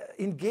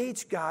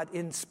engage God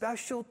in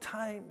special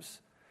times,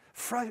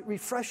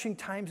 refreshing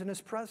times in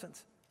His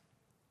presence.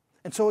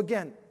 And so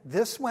again,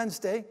 this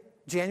Wednesday,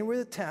 January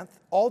the 10th,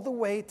 all the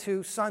way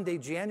to Sunday,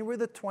 January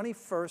the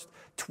 21st,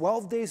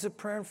 12 days of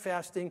prayer and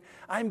fasting,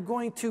 I'm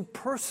going to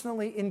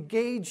personally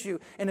engage you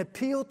and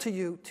appeal to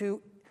you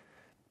to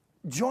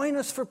join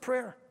us for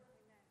prayer.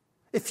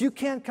 If you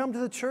can't come to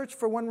the church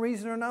for one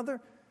reason or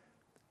another,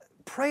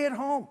 pray at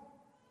home.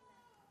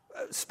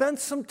 Spend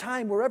some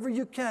time wherever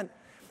you can.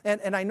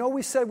 And I know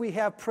we said we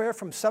have prayer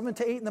from 7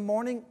 to 8 in the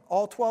morning,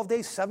 all 12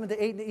 days, 7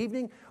 to 8 in the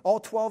evening, all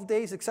 12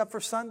 days except for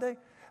Sunday.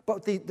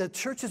 But the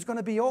church is going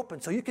to be open,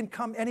 so you can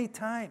come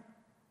anytime.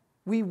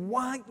 We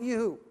want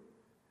you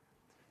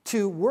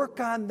to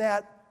work on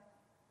that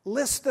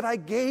list that I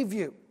gave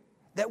you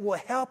that will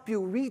help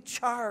you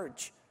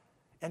recharge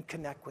and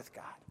connect with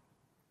God.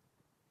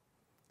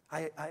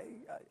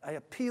 I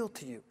appeal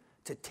to you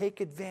to take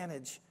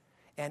advantage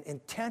and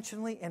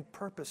intentionally and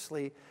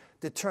purposely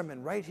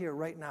determine right here,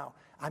 right now,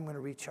 I'm going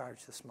to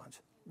recharge this month.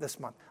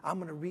 I'm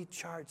going to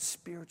recharge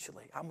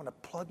spiritually. I'm going to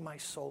plug my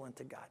soul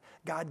into God.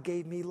 God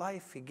gave me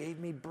life. He gave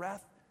me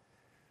breath.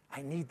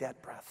 I need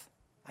that breath.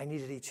 I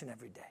need it each and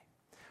every day.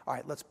 All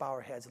right, let's bow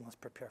our heads and let's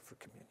prepare for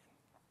communion.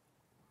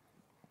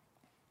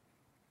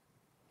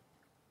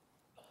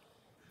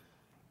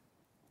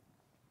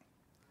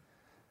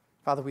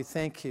 Father, we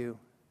thank you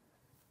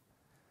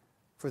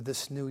for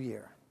this new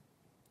year.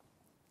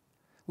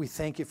 We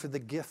thank you for the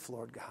gift,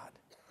 Lord God,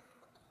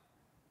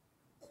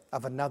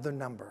 of another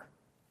number,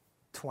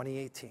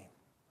 2018.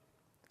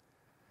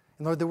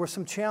 And Lord, there were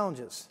some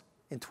challenges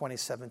in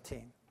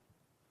 2017.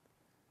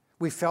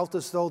 We felt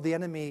as though the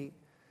enemy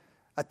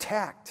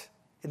attacked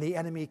and the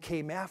enemy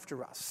came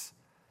after us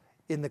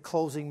in the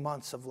closing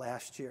months of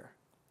last year.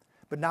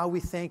 But now we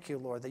thank you,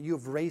 Lord, that you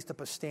have raised up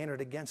a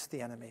standard against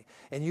the enemy.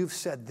 And you've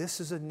said, this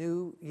is a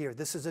new year,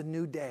 this is a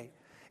new day.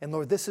 And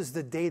Lord, this is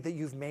the day that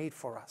you've made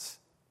for us.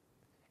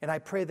 And I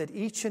pray that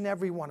each and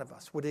every one of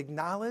us would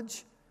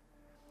acknowledge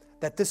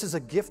that this is a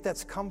gift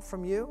that's come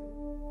from you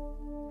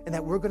and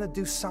that we're going to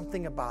do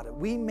something about it.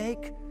 We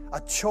make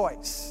a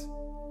choice.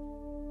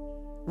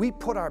 We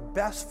put our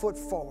best foot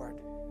forward,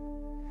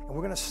 and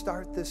we're going to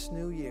start this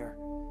new year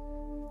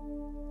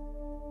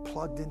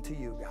plugged into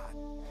you, God.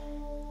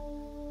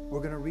 We're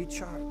going to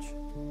recharge.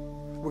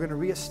 We're going to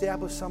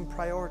reestablish some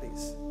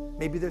priorities.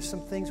 Maybe there's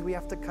some things we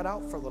have to cut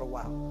out for a little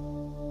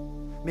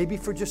while. Maybe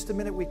for just a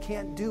minute we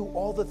can't do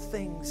all the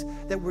things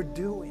that we're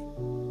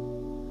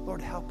doing.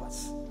 Lord, help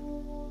us.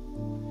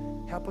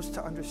 Help us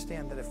to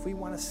understand that if we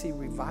want to see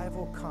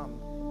revival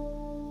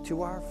come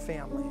to our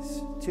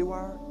families, to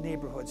our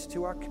neighborhoods,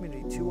 to our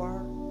community, to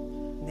our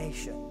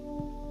nation,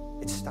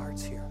 it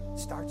starts here. It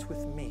starts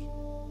with me.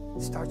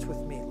 It starts with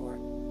me, Lord.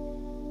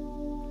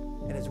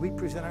 And as we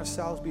present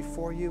ourselves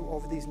before you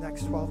over these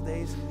next 12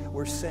 days,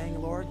 we're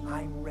saying, Lord,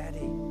 I'm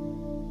ready.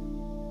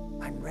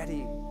 I'm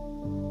ready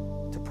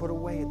to put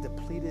away a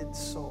depleted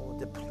soul, a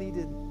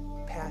depleted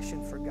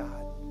passion for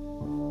God.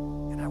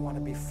 And I want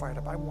to be fired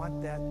up. I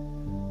want that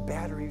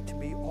battery to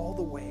be all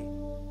the way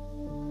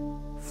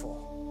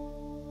full.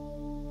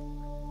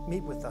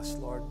 Meet with us,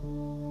 Lord,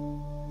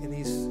 in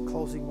these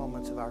closing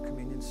moments of our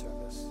communion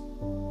service.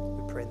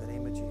 We pray in the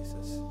name of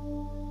Jesus.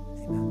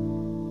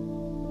 Amen.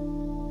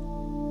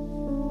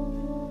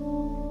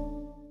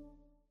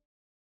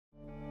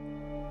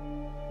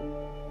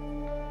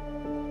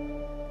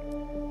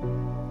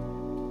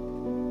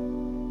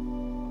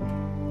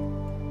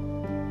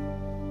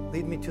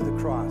 Lead me to the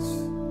cross.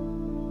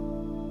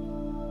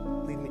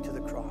 Lead me to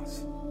the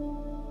cross.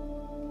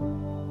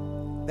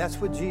 That's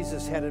what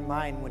Jesus had in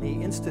mind when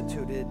he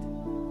instituted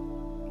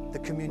the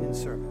communion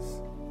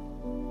service.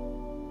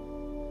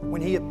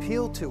 When he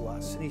appealed to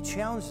us and he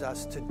challenged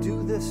us to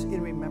do this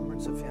in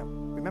remembrance of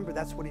him. Remember,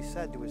 that's what he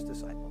said to his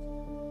disciples.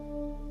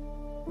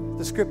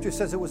 The scripture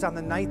says it was on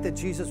the night that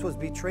Jesus was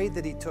betrayed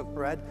that he took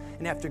bread,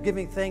 and after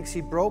giving thanks,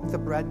 he broke the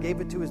bread, gave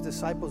it to his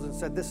disciples, and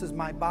said, "This is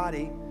my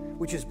body,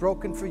 which is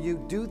broken for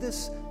you. Do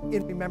this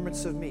in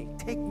remembrance of me."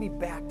 Take me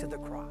back to the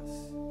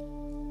cross.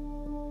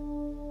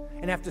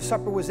 And after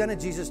supper was ended,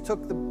 Jesus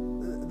took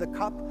the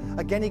cup.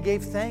 Again, he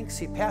gave thanks.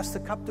 He passed the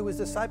cup to his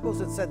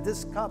disciples and said,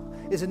 "This cup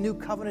is a new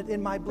covenant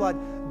in my blood.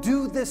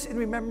 Do this in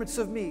remembrance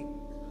of me."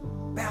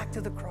 Back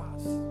to the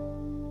cross.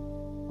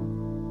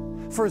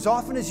 For as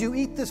often as you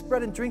eat this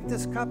bread and drink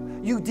this cup,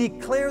 you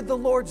declare the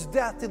Lord's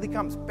death till he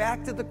comes.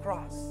 Back to the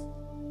cross.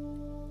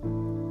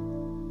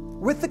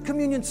 with the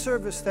communion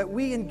service that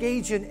we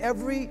engage in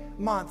every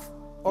month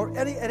or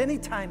at any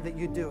time that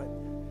you do it,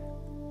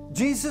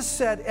 Jesus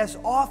said, as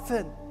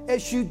often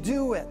as you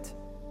do it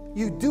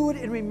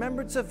in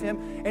remembrance of him.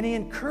 And he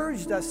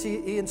encouraged us,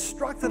 he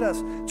instructed us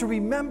to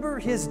remember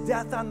his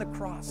death on the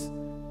cross.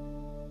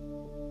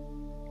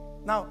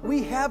 Now,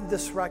 we have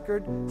this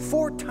record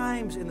 4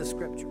 times in the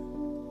scripture.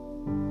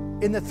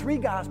 In the 3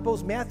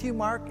 Gospels, Matthew,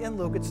 Mark, and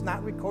Luke, it's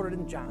not recorded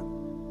in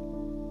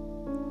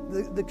John,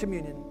 the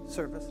communion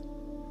service.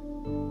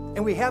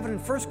 And we have it in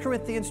 1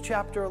 Corinthians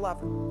chapter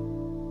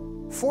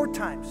 11. 4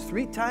 times,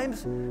 3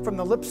 times from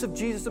the lips of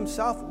Jesus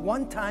himself,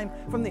 1 time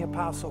from the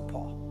Apostle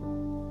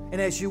Paul.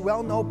 And as you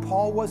well know,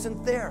 Paul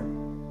wasn't there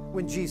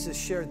when Jesus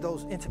shared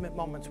those intimate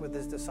moments with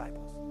his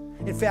disciples.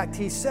 In fact,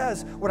 he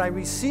says, what I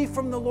received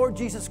from the Lord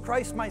Jesus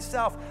Christ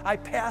myself, I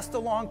passed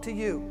along to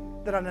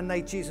you, that on the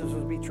night Jesus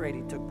was betrayed,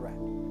 he took bread.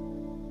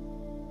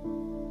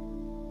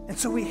 And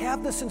so we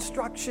have this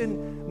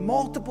instruction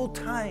multiple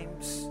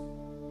times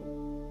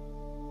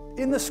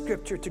in the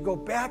scripture to go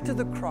back to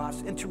the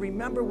cross and to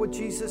remember what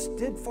Jesus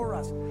did for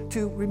us,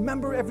 to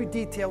remember every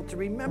detail, to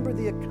remember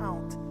the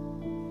account,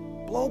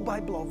 blow by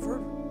blow,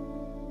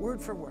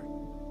 word for word.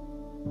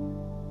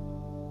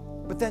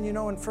 But then, in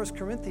 1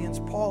 Corinthians,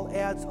 Paul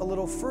adds a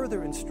little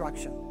further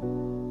instruction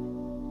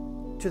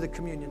to the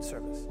communion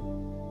service.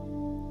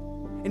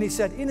 And he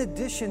said, in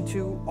addition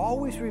to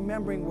always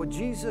remembering what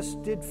Jesus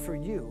did for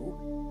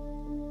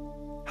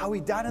you, how he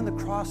died on the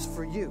cross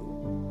for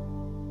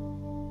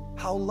you,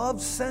 how love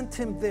sent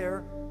him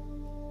there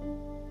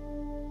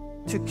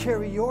to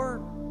carry your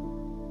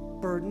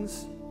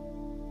burdens,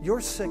 your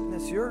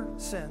sickness, your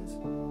sins.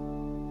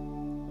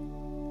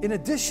 In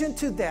addition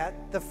to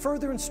that, the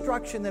further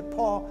instruction that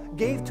Paul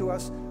gave to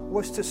us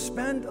was to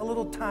spend a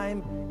little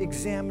time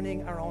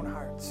examining our own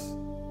hearts.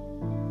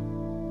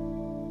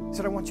 He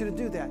said, I want you to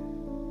do that.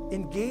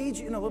 Engage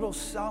in a little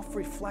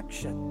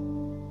self-reflection.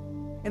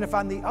 And if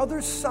on the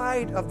other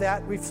side of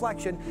that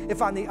reflection,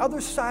 if on the other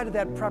side of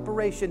that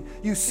preparation,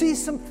 you see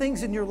some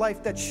things in your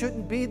life that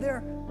shouldn't be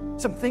there,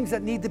 some things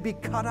that need to be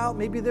cut out,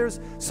 maybe there's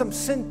some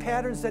sin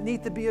patterns that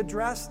need to be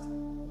addressed.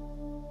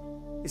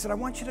 He said, I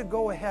want you to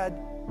go ahead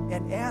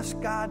and ask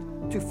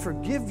God to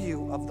forgive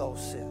you of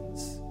those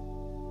sins,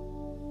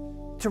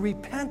 to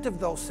repent of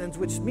those sins,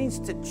 which means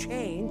to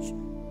change,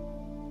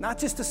 not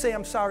just to say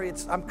I'm sorry,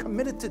 I'm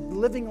committed to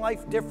living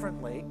life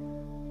differently.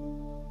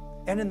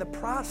 And in the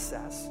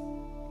process,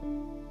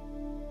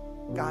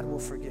 God will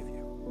forgive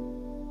you.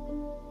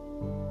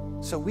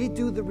 So we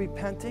do the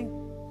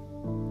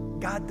repenting,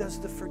 God does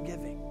the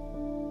forgiving.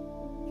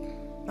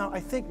 Now, I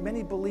think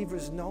many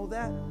believers know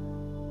that.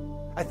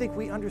 I think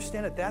we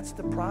understand that that's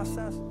the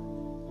process.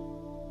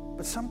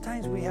 But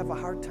sometimes we have a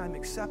hard time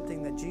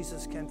accepting that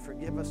Jesus can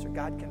forgive us or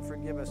God can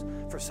forgive us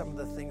for some of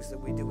the things that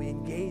we do. We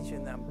engage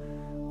in them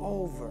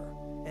over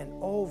and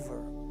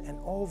over and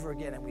over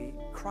again, and we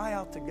cry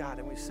out to God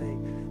and we say,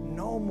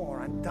 no more,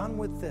 I'm done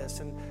with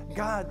this. And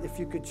God, if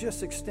you could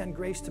just extend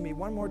grace to me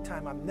one more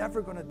time, I'm never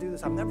going to do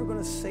this. I'm never going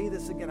to say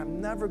this again. I'm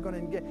never going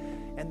to engage.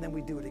 And then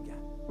we do it again.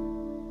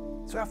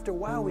 So after a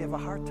while, we have a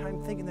hard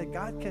time thinking that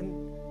God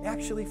can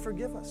actually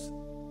forgive us.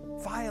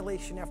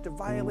 Violation after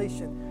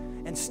violation.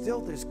 And still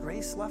there's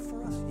grace left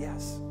for us?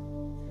 Yes.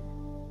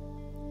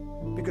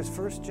 Because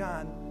 1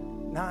 John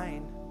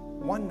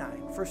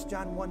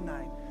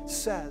 1:9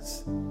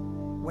 says,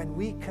 when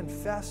we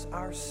confess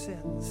our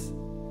sins,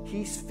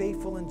 he's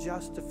faithful and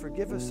just to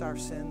forgive us our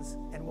sins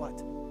and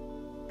what?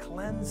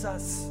 Cleanse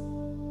us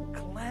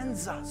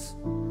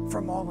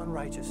from all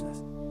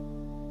unrighteousness.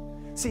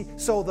 See,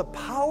 so the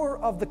power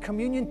of the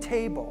communion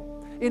table,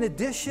 in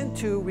addition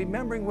to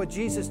remembering what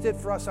Jesus did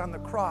for us on the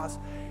cross,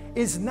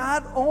 is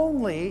not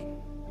only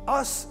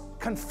us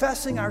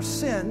confessing our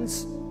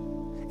sins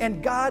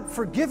and God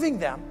forgiving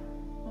them,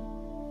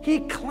 he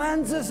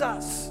cleanses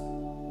us.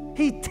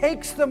 He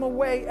takes them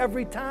away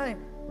every time.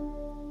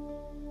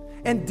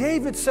 And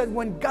David said,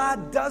 when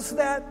God does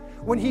that,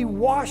 when he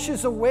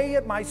washes away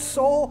at my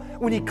soul,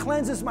 when he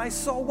cleanses my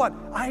soul, what?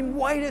 I'm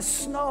white as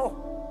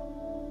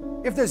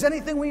snow. If there's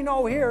anything we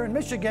know here in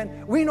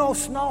Michigan, we know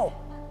snow.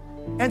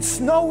 And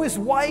snow is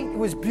white. It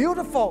was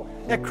beautiful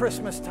at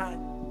Christmas time.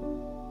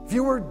 If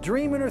you were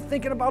dreaming or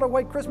thinking about a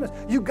white Christmas,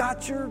 you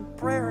got your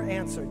prayer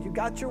answered. You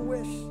got your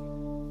wish.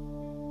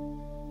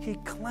 He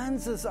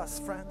cleanses us,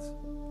 friends.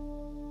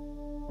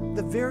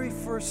 The very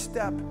first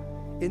step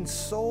in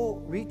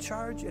soul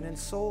recharge and in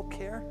soul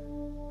care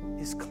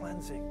is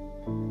cleansing.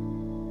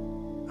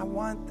 I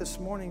want this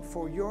morning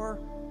for your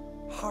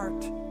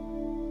heart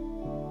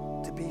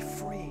to be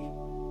free,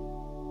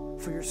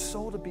 for your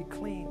soul to be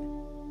clean.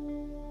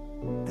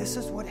 This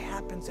is what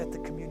happens at the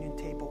communion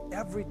table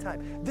every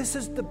time. This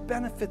is the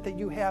benefit that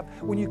you have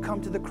when you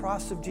come to the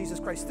cross of Jesus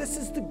Christ. This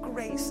is the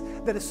grace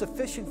that is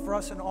sufficient for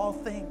us in all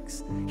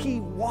things. He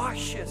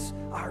washes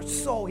our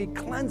soul. He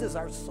cleanses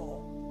our soul.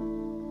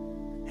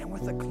 And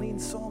with a clean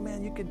soul,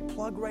 man, you can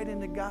plug right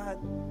into God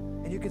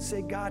and you can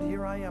say, God,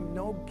 here I am.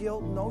 No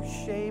guilt, no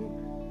shame,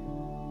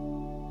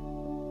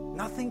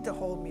 nothing to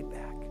hold me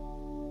back.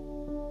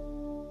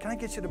 Can I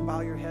get you to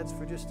bow your heads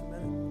for just a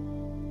minute?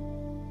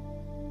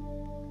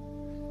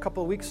 A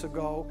couple of weeks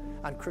ago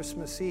on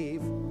Christmas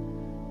Eve,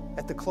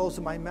 at the close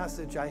of my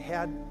message, I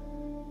had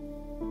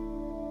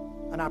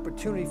an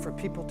opportunity for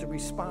people to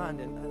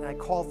respond, and I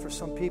called for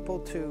some people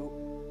to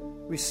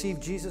receive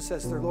Jesus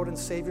as their Lord and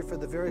Savior for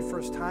the very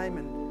first time,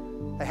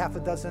 and a half a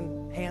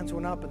dozen hands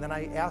went up, and then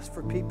I asked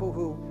for people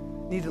who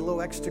needed a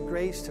little extra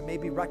grace to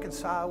maybe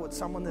reconcile with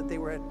someone that they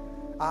were at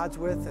odds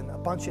with, and a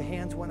bunch of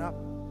hands went up.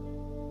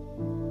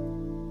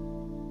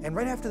 And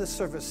right after the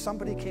service,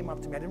 somebody came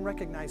up to me. I didn't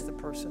recognize the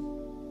person.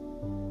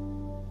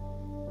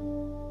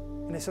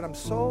 And they said, I'm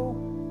so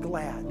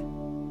glad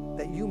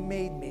that you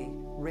made me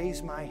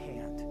raise my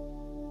hand,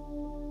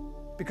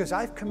 because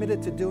I've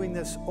committed to doing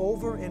this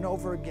over and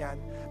over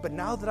again. But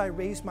now that I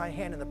raise my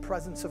hand in the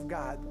presence of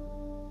God,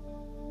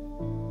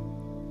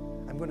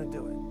 I'm going to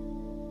do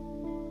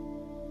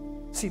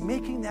it. See,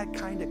 making that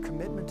kind of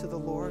commitment to the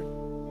Lord,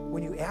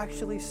 when you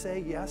actually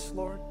say, yes,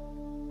 Lord,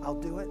 I'll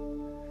do it,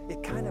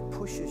 it kind of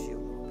pushes you a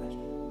little bit.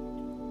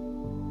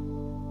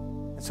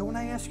 And so when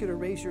I ask you to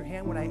raise your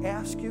hand, when I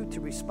ask you to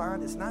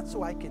respond, it's not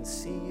so I can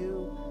see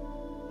you.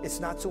 It's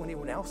not so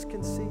anyone else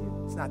can see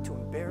you. It's not to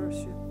embarrass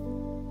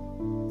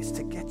you. It's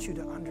to get you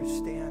to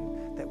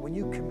understand that when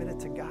you commit it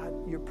to God,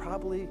 you're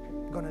probably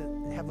going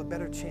to have a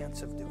better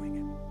chance of doing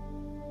it.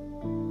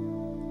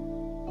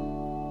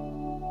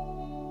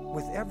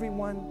 With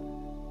everyone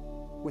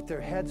with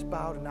their heads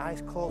bowed and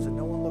eyes closed and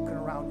no one looking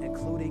around,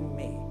 including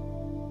me,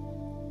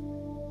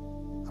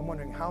 I'm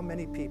wondering how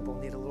many people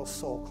need a little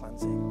soul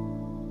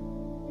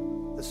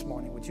cleansing this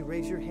morning. Would you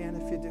raise your hand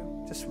if you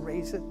do? Just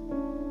raise it.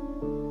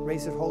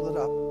 Raise it, hold it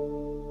up,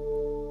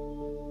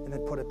 and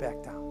then put it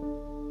back down.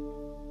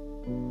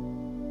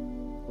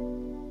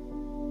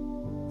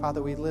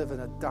 Father, we live in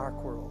a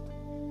dark world.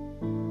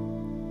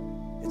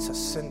 It's a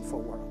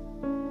sinful world.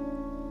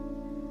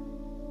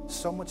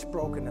 So much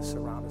brokenness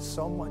around us,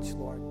 so much,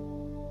 Lord,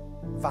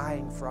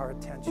 vying for our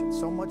attention,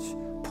 so much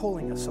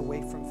pulling us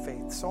away from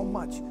faith, so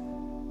much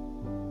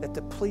that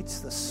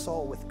depletes the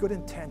soul with good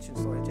intentions,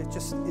 Lord. It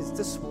just is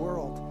this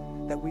world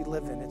that we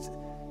live in.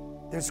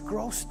 There's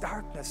gross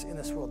darkness in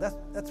this world.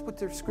 That's what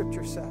the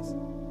scripture says.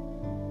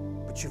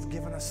 But you've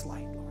given us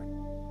light, Lord.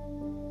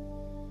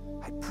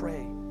 I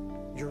pray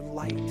your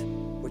light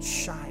would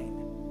shine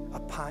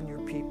upon your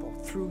people,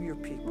 through your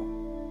people.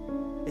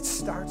 It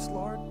starts,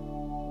 Lord,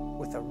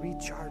 with a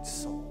recharged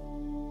soul.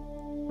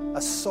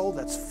 A soul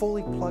that's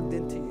fully plugged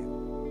into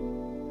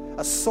you.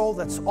 A soul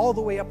that's all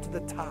the way up to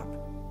the top,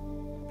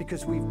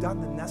 because we've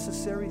done the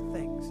necessary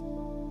things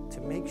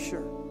to make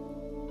sure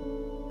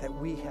that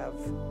we have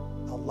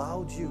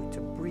allowed you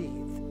to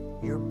breathe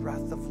your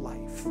breath of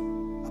life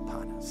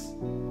upon us.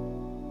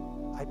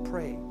 I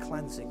pray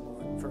cleansing,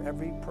 Lord, for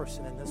every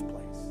person in this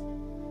place.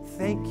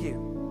 Thank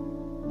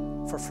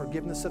you for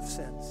forgiveness of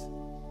sins.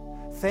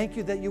 Thank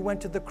you that you went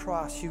to the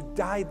cross. You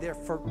died there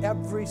for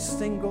every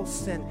single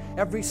sin,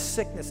 every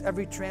sickness,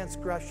 every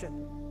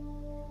transgression.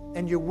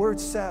 And your word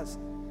says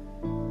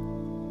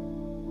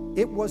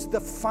it was the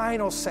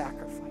final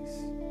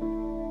sacrifice.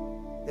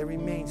 There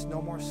remains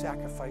no more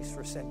sacrifice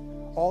for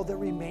sin. All that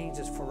remains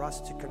is for us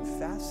to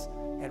confess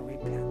and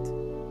repent.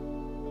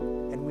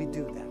 And we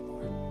do that,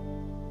 Lord.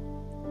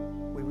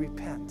 We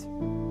repent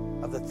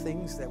of the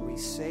things that we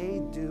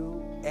say,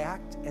 do,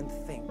 act, and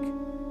think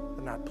that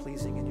are not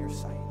pleasing in your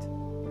sight.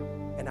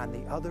 And on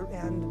the other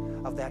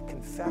end of that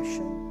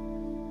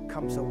confession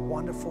comes a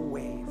wonderful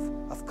wave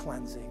of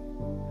cleansing,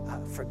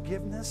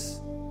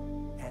 forgiveness,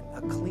 and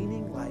a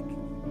cleaning like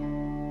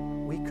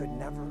we could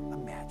never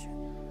imagine.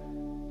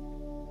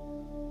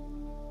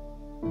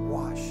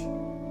 Wash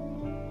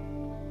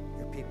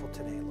your people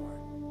today,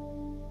 Lord.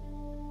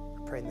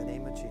 I pray in the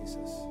name of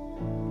Jesus.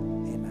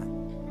 Amen.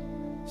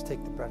 Let's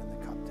take the bread and the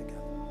cup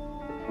together.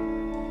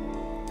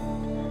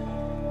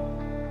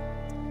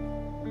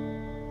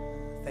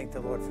 Thank the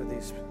Lord for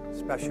these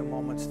special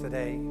moments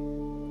today.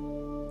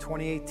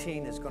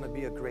 2018 is going to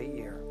be a great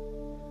year.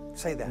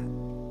 Say that.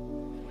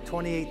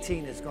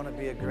 2018 is going to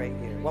be a great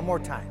year. One more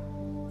time.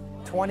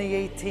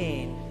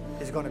 2018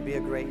 is going to be a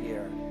great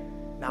year.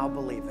 Now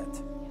believe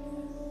it.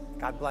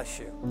 God bless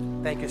you.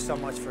 Thank you so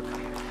much for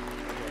coming.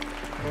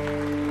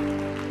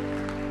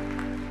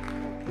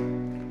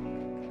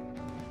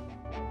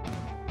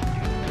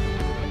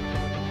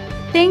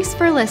 Thanks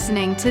for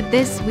listening to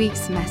this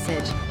week's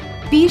message.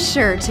 Be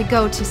sure to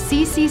go to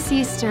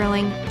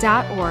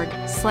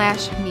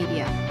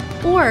cccsterling.org/media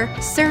or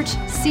search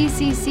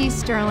CCC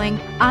Sterling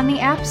on the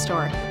App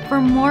Store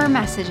for more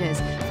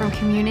messages from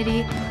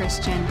Community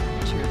Christian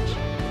Church.